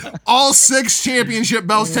and like all 6 championship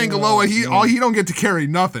belts. Tangaloa, he don't get to carry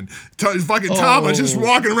nothing. Fucking Tama just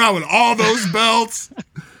walking around with all those belts.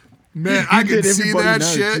 Man, I could see that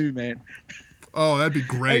shit. Too, man. Oh, that'd be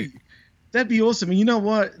great. Hey, that'd be awesome. And you know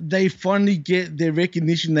what? They finally get their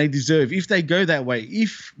recognition they deserve. If they go that way,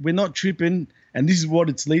 if we're not tripping and this is what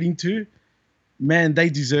it's leading to, man, they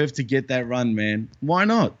deserve to get that run, man. Why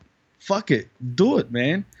not? Fuck it. Do it,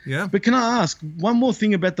 man. Yeah. But can I ask one more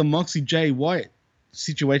thing about the Moxley Jay White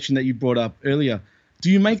situation that you brought up earlier? Do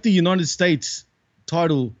you make the United States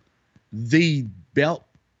title the belt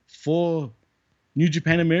for New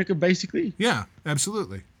Japan America, basically? Yeah,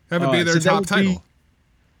 absolutely. Have it be their top title.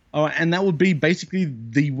 And that would be basically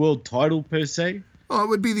the world title per se? Well, it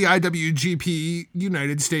would be the IWGP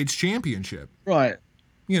United States Championship. Right.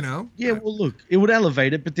 You know? Yeah, well, look, it would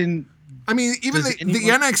elevate it, but then... I mean, even the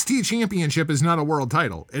NXT Championship is not a world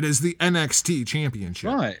title. It is the NXT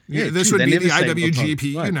Championship. Right. Yeah, this would be the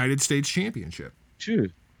IWGP United States Championship. True.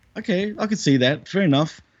 Okay, I could see that. Fair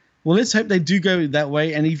enough. Well, let's hope they do go that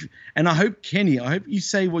way. And I hope Kenny, I hope you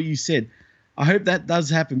say what you said. I hope that does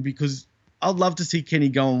happen because I'd love to see Kenny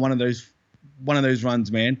go on one of those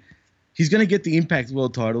runs, man. He's going to get the Impact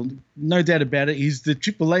World title, no doubt about it. He's the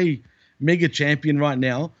AAA Mega Champion right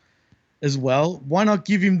now as well. Why not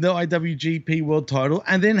give him the IWGP World title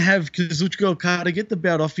and then have Kazuchika Okada get the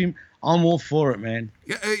belt off him? I'm all for it, man.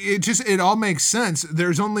 Yeah, it all makes sense.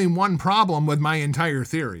 There's only one problem with my entire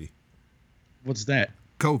theory. What's that?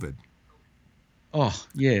 COVID. Oh,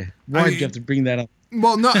 yeah. Why did you have to bring that up?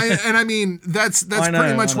 Well, no, and I mean that's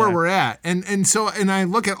pretty much where we're at, and I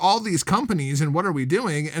look at all these companies and what are we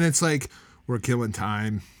doing, and it's like we're killing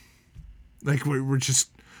time, like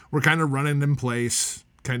we're kind of running in place,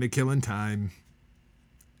 kind of killing time.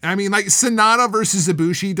 I mean, like Sonata versus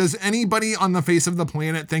Ibushi. Does anybody on the face of the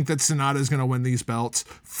planet think that Sonata is going to win these belts?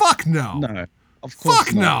 Fuck no. No, of course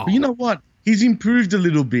Fuck not. no. But you know what? He's improved a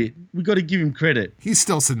little bit. We got to give him credit. He's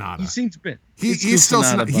still Sonata. He seems better. He's still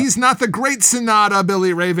Sonata. He's not the great Sonata,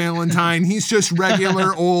 Billy Ray Valentine. He's just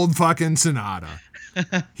regular old fucking Sonata.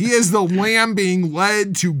 He is the lamb being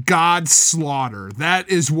led to God's slaughter. That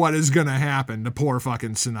is what is going to happen to poor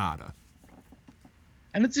fucking Sonata.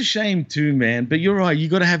 And it's a shame too, man. But you're right. You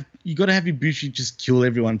got to have Ibushi just kill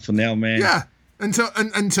everyone for now, man. Yeah.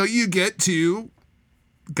 Until you get to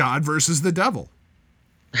God versus the devil.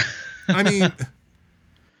 I mean,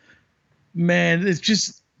 man, it's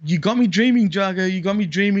just you got me dreaming, Jago. You got me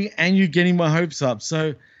dreaming, and you're getting my hopes up.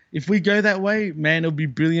 So if we go that way, man, it'll be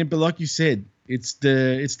brilliant. But like you said, it's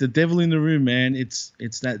the devil in the room, man. It's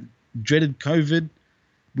that dreaded COVID,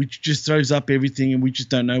 which just throws up everything, and we just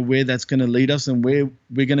don't know where that's going to lead us and where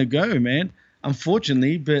we're going to go, man.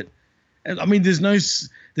 Unfortunately, but I mean, there's no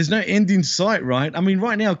end in sight, right? I mean,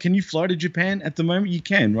 right now, can you fly to Japan at the moment? You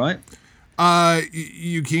can, right?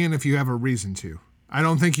 You can if you have a reason to. I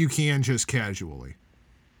don't think you can just casually.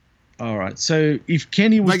 All right. So if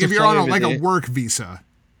Kenny was like, if you're on a work visa,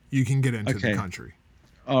 you can get into the country.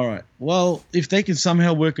 All right. Well, if they can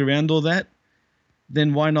somehow work around all that,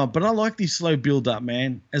 then why not? But I like this slow build up,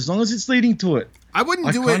 man. As long as it's leading to it. I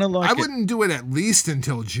wouldn't do it at least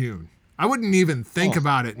until June. I wouldn't even think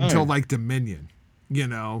about it until like Dominion. You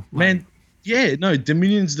know, man. Yeah, no,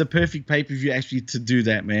 Dominion's the perfect pay-per-view actually to do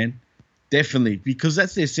that, man. Definitely, because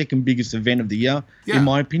that's their second biggest event of the year, in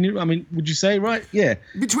my opinion. I mean, would you say, right? Yeah.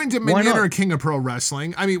 Between Dominion or King of Pro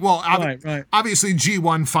Wrestling. I mean, well, obviously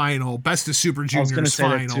G1 final, Best of Super Juniors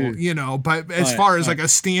final, you know, but as far as like a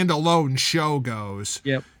standalone show goes,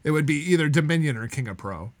 it would be either Dominion or King of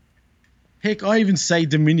Pro. Heck, I even say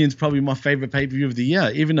Dominion's probably my favorite pay-per-view of the year,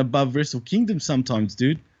 even above Wrestle Kingdom sometimes,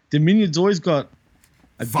 dude. Dominion's always got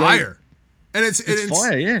a fire. And it's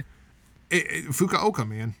fire, yeah. Fukuoka,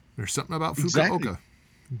 man. There's something about Fukuoka.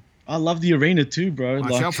 I love the arena too, bro.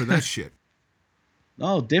 Watch out for that shit.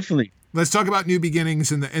 Oh, definitely. Let's talk about New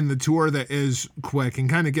Beginnings in the tour that is quick and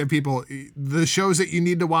kind of give people the shows that you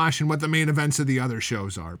need to watch and what the main events of the other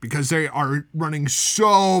shows are, because they are running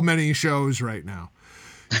so many shows right now.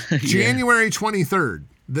 January 23rd.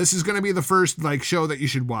 This is going to be the first show that you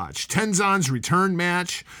should watch. Tenzan's return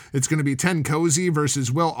match. It's going to be Tenkozy versus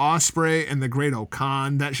Will Ospreay and the Great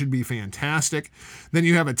Okan. That should be fantastic. Then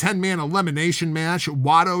you have a 10-man elimination match.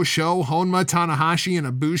 Wado Sho, Honma, Tanahashi, and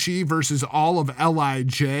Ibushi versus all of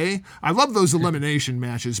LIJ. I love those elimination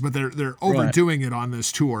matches, but they're overdoing it on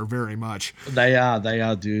this tour very much. They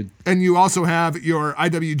are, dude. And you also have your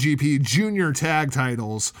IWGP Junior Tag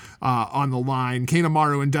titles on the line.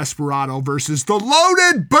 Kanemaru and Desperado versus the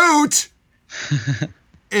Loaded Boot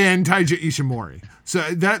and Taiji Ishimori. So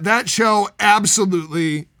that show,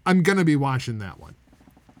 absolutely, I'm going to be watching that one.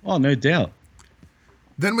 Oh, no doubt.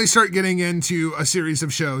 Then we start getting into a series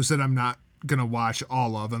of shows that I'm not going to watch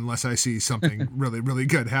all of unless I see something really, really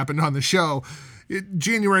good happen on the show.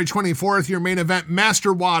 January 24th, your main event,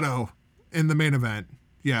 Master Wado in the main event.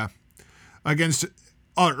 Yeah. Against,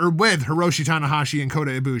 or with Hiroshi Tanahashi and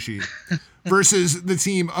Kota Ibushi versus the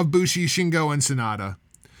team of Bushi, Shingo, and Sanada.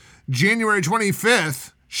 January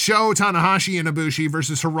 25th, Sho, Tanahashi, and Ibushi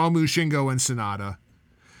versus Hiromu, Shingo, and Sanada.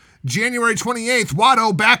 January 28th,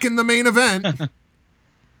 Wado back in the main event.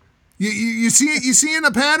 You seeing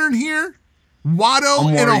a pattern here? Wado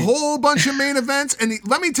in a whole bunch of main events. And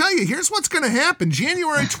let me tell you, here's what's going to happen.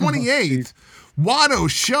 January 28th, Wado,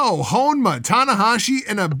 Sho, Honma, Tanahashi,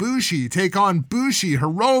 and Ibushi take on Bushi,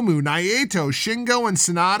 Hiromu, Naito, Shingo, and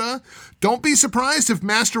Sanada. Don't be surprised if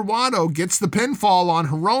Master Wado gets the pinfall on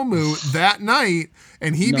Hiromu that night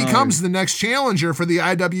and he becomes the next challenger for the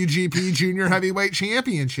IWGP Junior Heavyweight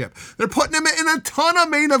Championship. They're putting him in a ton of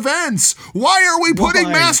main events. Why are we putting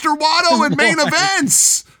Master Wado in main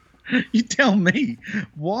events? You tell me.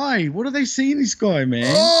 Why? What are they seeing this guy,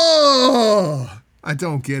 man? Oh, I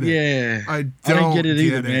don't get it. Yeah. I don't get it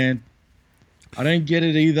either, man. I don't get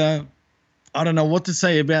it either. I don't know what to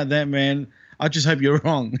say about that, man. I just hope you're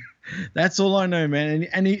wrong. That's all I know, man.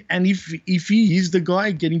 And if he is the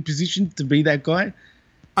guy getting positioned to be that guy,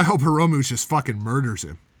 I hope Hiromu just fucking murders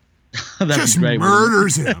him. Just great,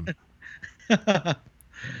 murders him.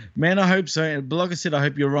 Man, I hope so. But like I said, I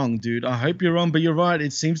hope you're wrong, dude. I hope you're wrong, but you're right.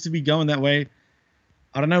 It seems to be going that way.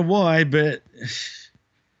 I don't know why, but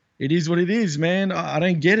it is what it is, man. I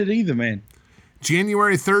don't get it either, man.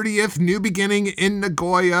 January 30th, New Beginning in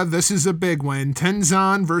Nagoya. This is a big one.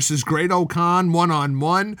 Tenzan versus Great Okan,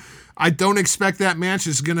 1-on-1. I don't expect that match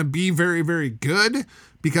is going to be very, very good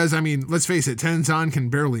because, I mean, let's face it, Tenzan can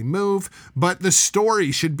barely move, but the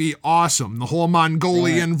story should be awesome. The whole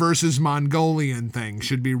Mongolian versus Mongolian thing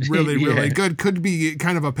should be really, really good. Could be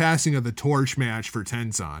kind of a passing of the torch match for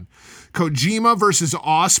Tenzan. Kojima versus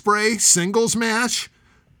Ospreay, singles match.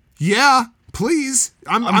 Yeah. Please.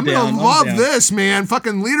 I'm going to love this, man.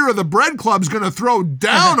 Fucking leader of the Bread Club's going to throw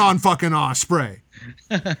down on fucking Ospreay.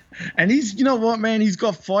 And you know what, man? He's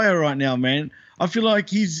got fire right now, man. I feel like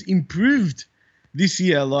he's improved this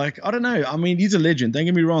year. Like, I don't know. I mean, he's a legend. Don't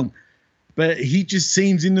get me wrong. But he just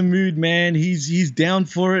seems in the mood, man. He's down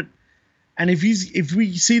for it. And if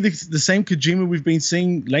we see the same Kojima we've been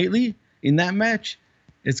seeing lately in that match,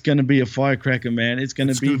 it's going to be a firecracker, man. It's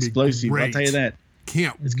going to be explosive. I'll tell you that.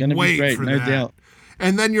 It's going to be great, no doubt.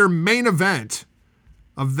 And then your main event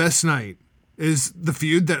of this night is the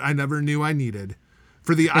feud that I never knew I needed.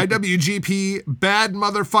 For the IWGP Bad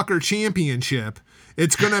Motherfucker Championship,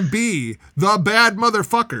 it's going to be the bad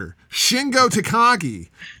motherfucker, Shingo Takagi,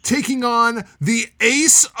 taking on the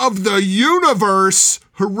ace of the universe,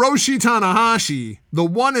 Hiroshi Tanahashi, the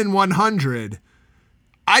 1-in-100.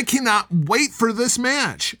 I cannot wait for this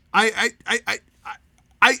match.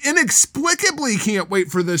 I inexplicably can't wait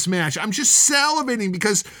for this match. I'm just salivating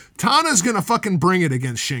because Tana's going to fucking bring it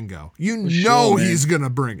against Shingo. He's going to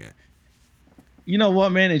bring it. You know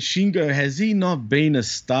what, man? And Shingo, has he not been a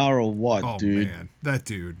star or what, dude? Oh, man. That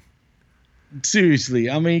dude. Seriously.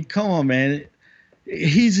 I mean, come on, man.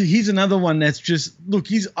 He's another one that's just... Look,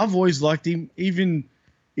 I've always liked him, even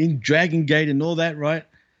in Dragon Gate and all that, right?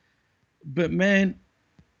 But, man...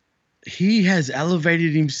 He has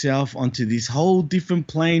elevated himself onto this whole different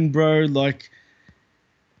plane, bro. Like,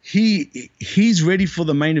 he's ready for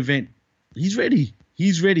the main event. He's ready.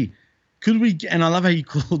 Could we? And I love how you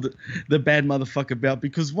called it the bad motherfucker belt,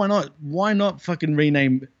 because why not? Why not fucking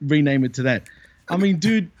rename it to that? I mean,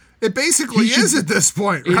 dude, it basically is at this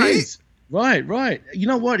point, right? It is. Right. You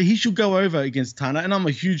know what? He should go over against Tana, and I'm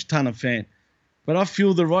a huge Tana fan. But I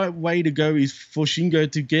feel the right way to go is for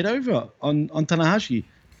Shingo to get over on Tanahashi.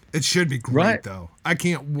 It should be great, though. I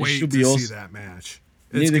can't wait to see that match.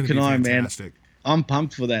 Neither can I, man. I'm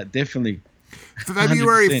pumped for that, definitely.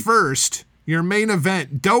 February 100%. 1st, your main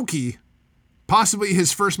event, Doki, possibly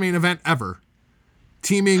his first main event ever,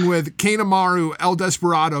 teaming with Kanemaru, El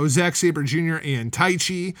Desperado, Zack Sabre Jr., and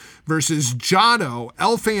Taichi versus Jado,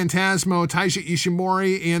 El Phantasmo, Taiji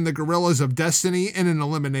Ishimori, and the Gorillas of Destiny in an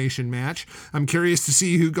elimination match. I'm curious to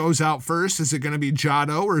see who goes out first. Is it going to be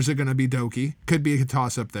Jado or is it going to be Doki? Could be a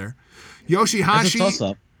toss-up there. That's a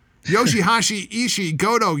toss-up. Yoshihashi, Ishii,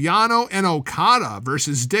 Goto, Yano, and Okada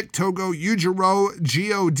versus Dick Togo, Yujiro,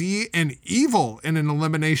 God, and Evil in an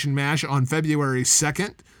elimination match on February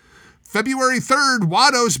 2nd. February 3rd,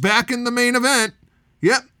 Wado's back in the main event.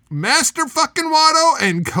 Yep, Master fucking Wado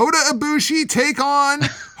and Kota Ibushi take on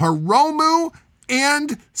Hiromu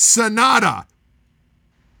and Sanada.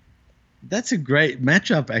 That's a great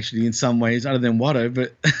matchup, actually, in some ways, other than Wado,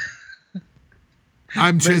 but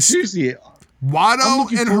I'm but just seriously, I'm Wado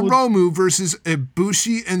looking and forward- Hiromu versus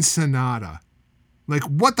Ibushi and Sanada. Like,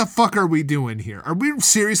 what the fuck are we doing here? Are we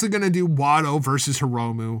seriously going to do Wado versus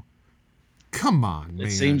Hiromu? Come on, man.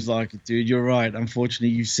 it seems like it, dude. You're right. Unfortunately,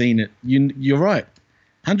 you've seen it. You're right.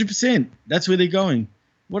 100%. That's where they're going.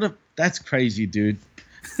 That's crazy, dude.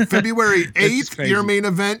 February It's 8th, crazy. your main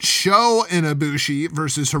event, Sho and Ibushi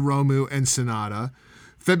versus Hiromu and Sanada.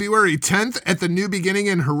 February 10th, at the New Beginning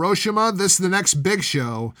in Hiroshima, this is the next big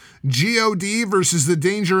show. God versus the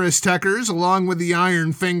Dangerous Techers, along with the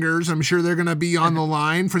Iron Fingers. I'm sure they're going to be on the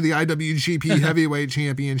line for the IWGP Heavyweight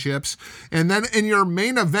Championships. And then in your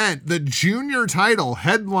main event, the junior title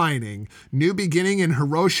headlining New Beginning in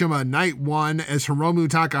Hiroshima, Night 1, as Hiromu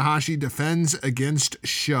Takahashi defends against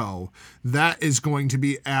Sho. That is going to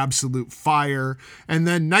be absolute fire. And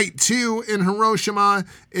then Night 2 in Hiroshima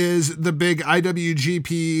is the big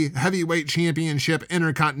IWGP Heavyweight Championship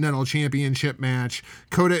Intercontinental Championship match.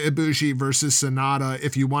 Kota Ibushi versus Sanada.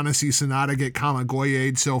 If you want to see Sanada get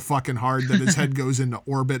Kamagoye'd so fucking hard that his head goes into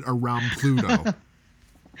orbit around Pluto.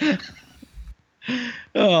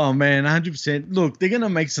 Oh, man, 100%. Look, they're going to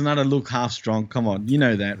make Sanada look half strong. Come on. You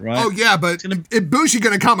know that, right? Oh, yeah, but Ibushi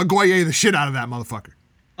going to Kamagoye the shit out of that motherfucker.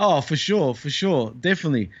 Oh, for sure.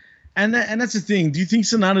 Definitely. And that's the thing. Do you think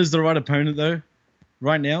Sanada is the right opponent, though,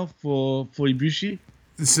 right now for Ibushi?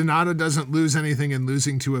 Sanada doesn't lose anything in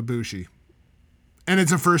losing to Ibushi. And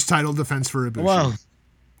it's a first title defense for Ibushi. Well,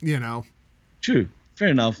 you know. true. Fair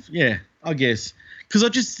enough. Yeah, I guess. Because I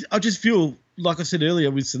just feel, like I said earlier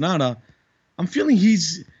with Sanada, I'm feeling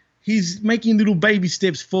he's making little baby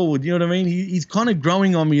steps forward. You know what I mean? He's kind of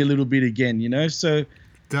growing on me a little bit again, you know? So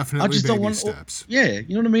Definitely I just baby don't want steps. Yeah,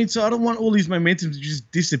 you know what I mean? So I don't want all his momentum to just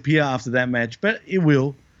disappear after that match, but it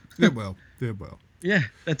will. It will. It will. Yeah,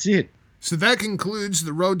 that's it. So that concludes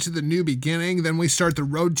the Road to the New Beginning. Then we start the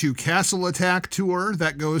Road to Castle Attack tour.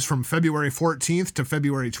 That goes from February 14th to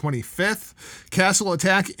February 25th. Castle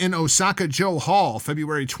Attack in Osaka-jo Hall,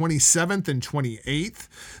 February 27th and 28th.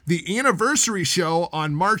 The anniversary show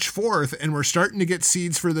on March 4th, and we're starting to get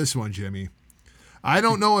seeds for this one, Jimmy. I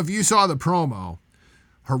don't know if you saw the promo.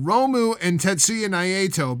 Hiromu and Tetsuya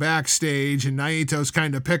Naito backstage, and Naito's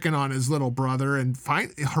kind of picking on his little brother, and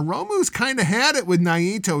Hiromu's kind of had it with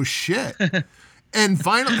Naito's shit. And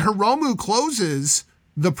finally, Hiromu closes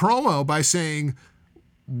the promo by saying,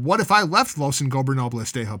 "What if I left Los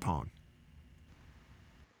Ingobernables de Japón?"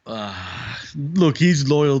 Look, he's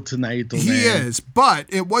loyal to Naito, He man. is, but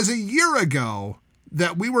it was a year ago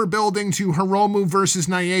that we were building to Hiromu versus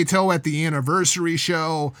Naito at the anniversary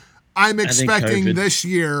show. I'm expecting COVID. this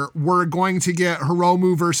year we're going to get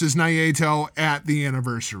Hiromu versus Naito at the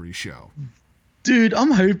anniversary show. Dude,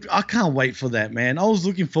 I can't wait for that, man. I was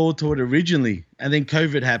looking forward to it originally, and then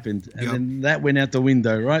COVID happened, and Yep. then that went out the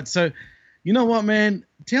window, right? So, you know what, man?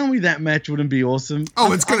 Tell me that match wouldn't be awesome.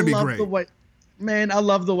 Oh, it's gonna be love great. the way, man, I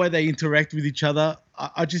love the way they interact with each other.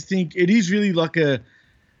 I just think it is really like a,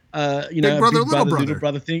 you know, Big brother, a little brother. little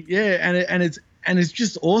brother thing. Yeah, and it's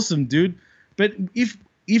just awesome, dude. But if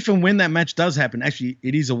and when that match does happen, actually,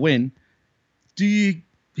 it is a win. Who do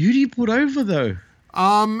you put over though?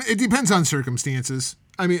 It depends on circumstances.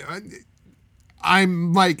 I mean,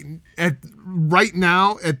 I'm like right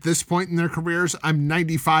now at this point in their careers, I'm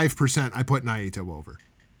 95%. I put Naito over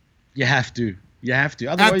You have to. at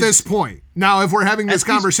Otherwise, this point. Now, if we're having this At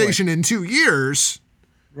this conversation in 2 years,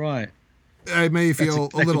 right. I may feel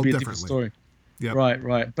That a little could be a differently. different story. Yep.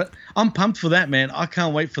 Right. But I'm pumped for that, man. I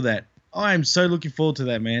can't wait for that. I am so looking forward to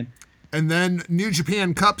that, man. And then New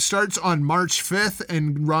Japan Cup starts on March 5th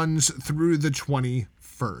and runs through the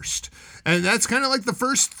 21st. And that's kind of like the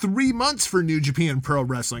first 3 months for New Japan Pro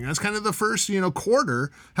Wrestling. That's kind of the first,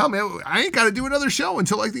 quarter. Hell, man, I ain't got to do another show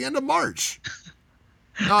until like the end of March.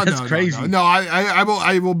 Oh, That's no, crazy. No,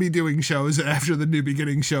 I will be doing shows after the New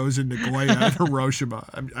Beginning shows in Nagoya and Hiroshima.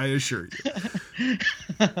 I assure you.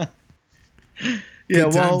 Yeah,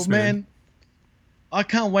 Good well, times, man, I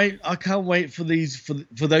can't wait. I can't wait for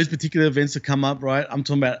those particular events to come up. Right, I'm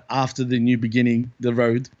talking about after the New Beginning, the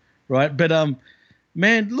road. Right, but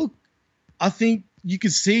man, look, I think you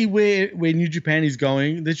can see where New Japan is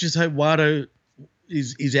going. Let's just hope Wado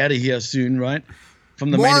is out of here soon, right?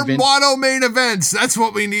 From the main event. More Wado main events. That's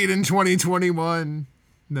what we need in 2021.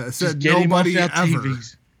 Said Get nobody him off our ever.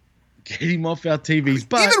 TVs. Get him off our TVs.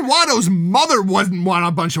 But Even Wado's mother wouldn't want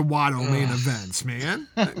a bunch of Wado main events, man.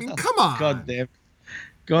 I mean, come on. God damn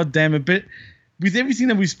it. But with everything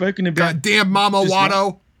that we've spoken about. Goddamn Mama just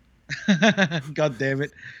Wado. God damn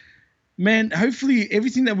it. Man, hopefully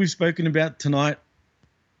everything that we've spoken about tonight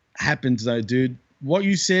happens though, dude. What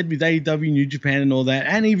you said with AEW, New Japan and all that,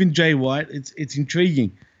 and even Jay White, it's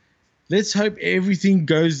intriguing. Let's hope everything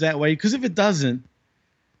goes that way, because if it doesn't,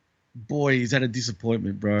 boy, is that a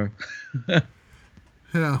disappointment, bro.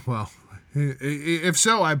 Yeah, well, if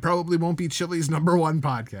so, I probably won't be Chili's #1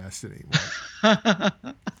 podcast anymore.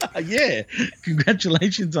 Yeah,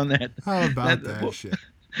 congratulations on that. How about that shit?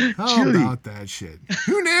 How Chili. about that shit?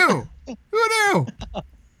 Who knew? Who knew?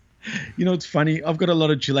 You know, it's funny. I've got a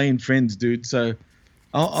lot of Chilean friends, dude, so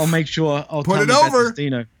I'll make sure I'll Put tell it them about over.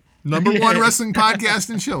 Destino. #1 wrestling podcast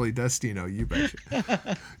in Chile, Destino, you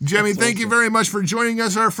betcha. Jimmy, thank you very much for joining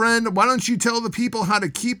us, our friend. Why don't you tell the people how to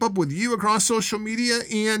keep up with you across social media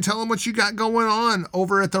and tell them what you got going on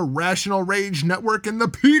over at the Rational Rage Network and the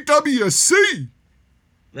PWC?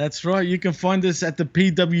 That's right. You can find us at the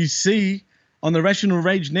PWC on the Rational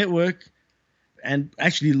Rage Network, and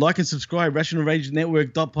actually like and subscribe,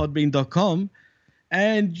 rationalragenetwork.podbean.com.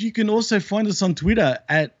 And you can also find us on Twitter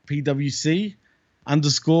at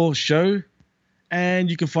PWC_show. And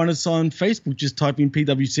you can find us on Facebook. Just type in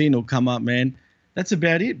PWC and it'll come up, man. That's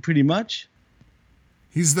about it, pretty much.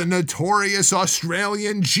 He's the notorious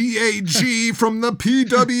Australian GAG from the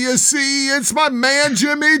PWC. It's my man,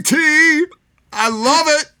 Jimmy T. I love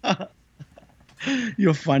it.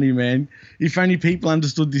 You're funny, man. If only people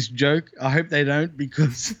understood this joke. I hope they don't,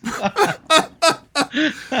 because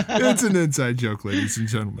It's an inside joke, ladies and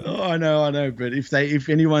gentlemen. oh, I know. But if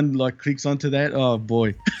anyone like clicks onto that, oh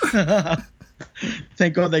boy.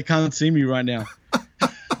 Thank God they can't see me right now.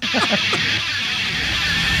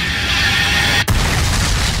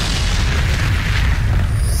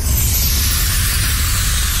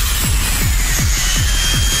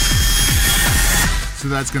 So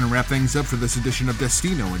that's going to wrap things up for this edition of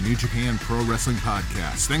Destino and New Japan Pro Wrestling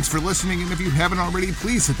Podcast. Thanks for listening, and if you haven't already,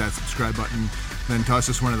 please hit that subscribe button. Then toss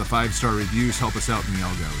us one of the 5-star reviews. Help us out in the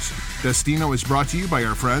algos. Destino is brought to you by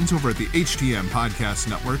our friends over at the HTM Podcast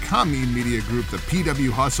Network, Hameen Media Group, the PW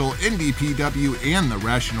Hustle, NDPW, and the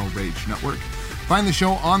Rational Rage Network. Find the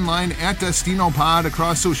show online at Destino Pod,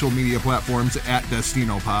 across social media platforms at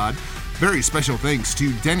Destino Pod. Very special thanks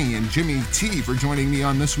to Denny and Jimmy T for joining me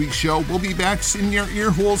on this week's show. We'll be back in your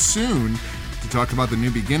ear hole soon to talk about the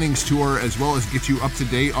New Beginnings tour, as well as get you up to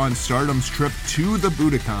date on Stardom's trip to the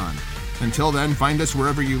Budokan. Until then, find us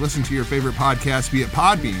wherever you listen to your favorite podcasts, be it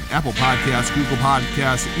Podbean, Apple Podcasts, Google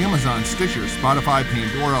Podcasts, Amazon, Stitcher, Spotify,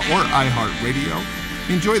 Pandora, or iHeartRadio.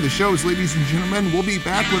 Enjoy the shows, ladies and gentlemen. We'll be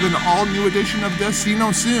back with an all-new edition of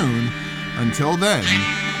Destino soon. Until then,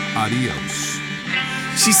 adios.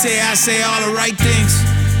 She say I say all the right things,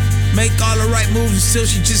 make all the right moves until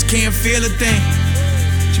she just can't feel a thing.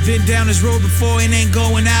 She been down this road before and ain't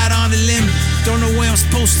going out on the limb. Don't know where I'm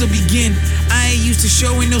supposed to begin. I ain't used to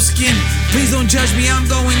showing no skin. Please don't judge me, I'm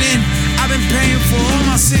going in. I've been paying for all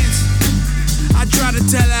my sins. I try to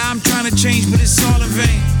tell her I'm trying to change, but it's all in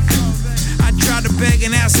vain. I try to beg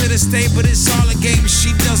and ask her to stay, but it's all a game,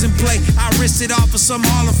 she doesn't play. I risked it all for some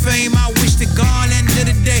Hall of Fame. I wish to God, end of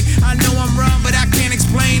the day, I know I'm wrong, but I can't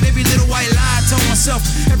explain every little white lie I told myself.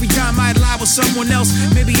 Every time I lie with someone else,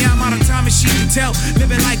 maybe I'm out of time and she can tell.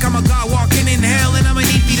 Living like I'm a god walking in hell, and I'ma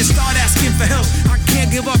need me to start asking for help. I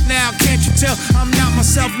can't give up now, can't you tell? I'm not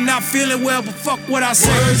myself, I'm not feeling well, but fuck what I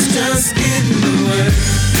say. Words just get in the way.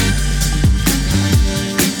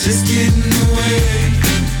 Just get in the way.